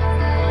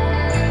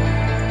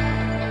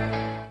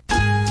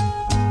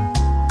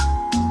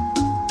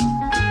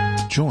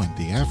 Join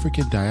the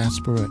African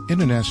Diaspora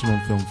International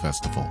Film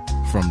Festival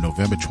from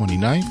November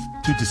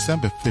 29th to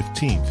December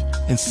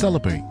 15th and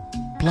celebrate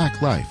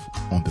Black life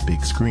on the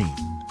big screen.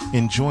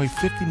 Enjoy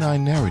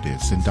 59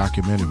 narratives and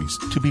documentaries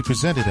to be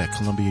presented at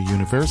Columbia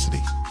University,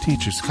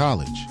 Teachers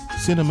College,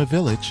 Cinema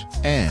Village,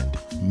 and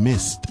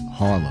Missed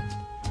Harlem.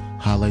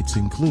 Highlights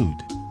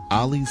include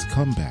Ali's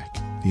Comeback,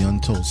 The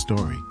Untold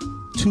Story,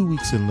 2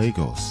 Weeks in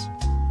Lagos,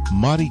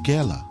 Marty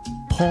Gela,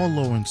 Paul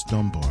Laurence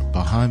Dunbar,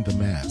 Behind the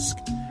Mask,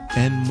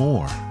 and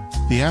more.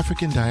 The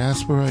African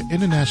Diaspora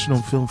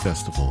International Film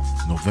Festival,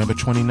 November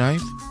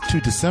 29th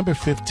to December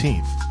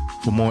 15th.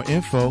 For more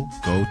info,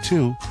 go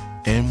to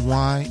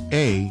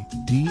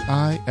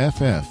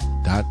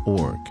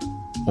nyadiff.org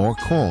or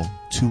call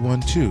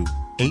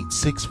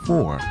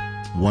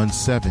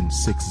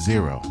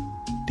 212-864-1760.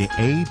 The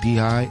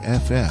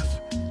ADIFF,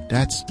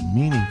 that's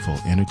Meaningful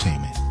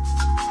Entertainment.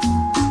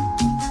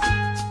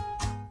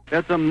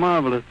 It's a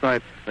marvelous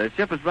sight. The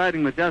ship is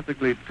riding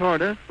majestically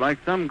toward us like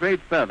some great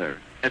feather.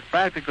 It's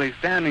practically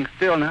standing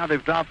still now.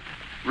 They've dropped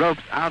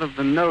ropes out of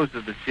the nose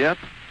of the ship,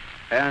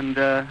 and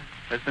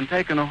it's been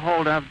taken a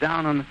hold of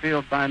down on the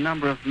field by a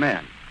number of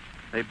men.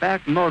 The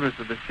back motors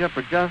of the ship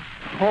are just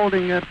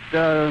holding it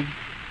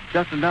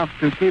just enough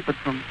to keep it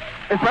from...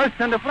 It bursts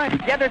into flames.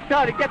 Get it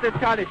started. It's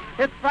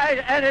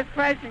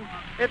crashing.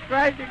 It's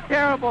crashing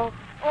terrible.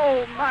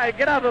 Oh, my,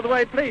 get out of the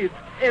way, please.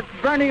 It's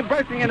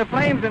bursting into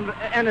flames,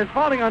 and it's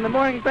falling on the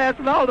mooring mast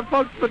and all the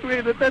folks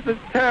between it. This is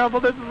terrible.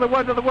 This is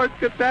one of the worst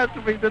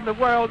catastrophes in the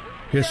world.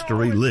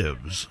 History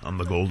lives on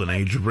the golden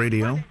age of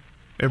radio.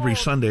 Every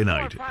Sunday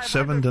night,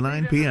 7 to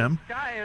 9 p.m.,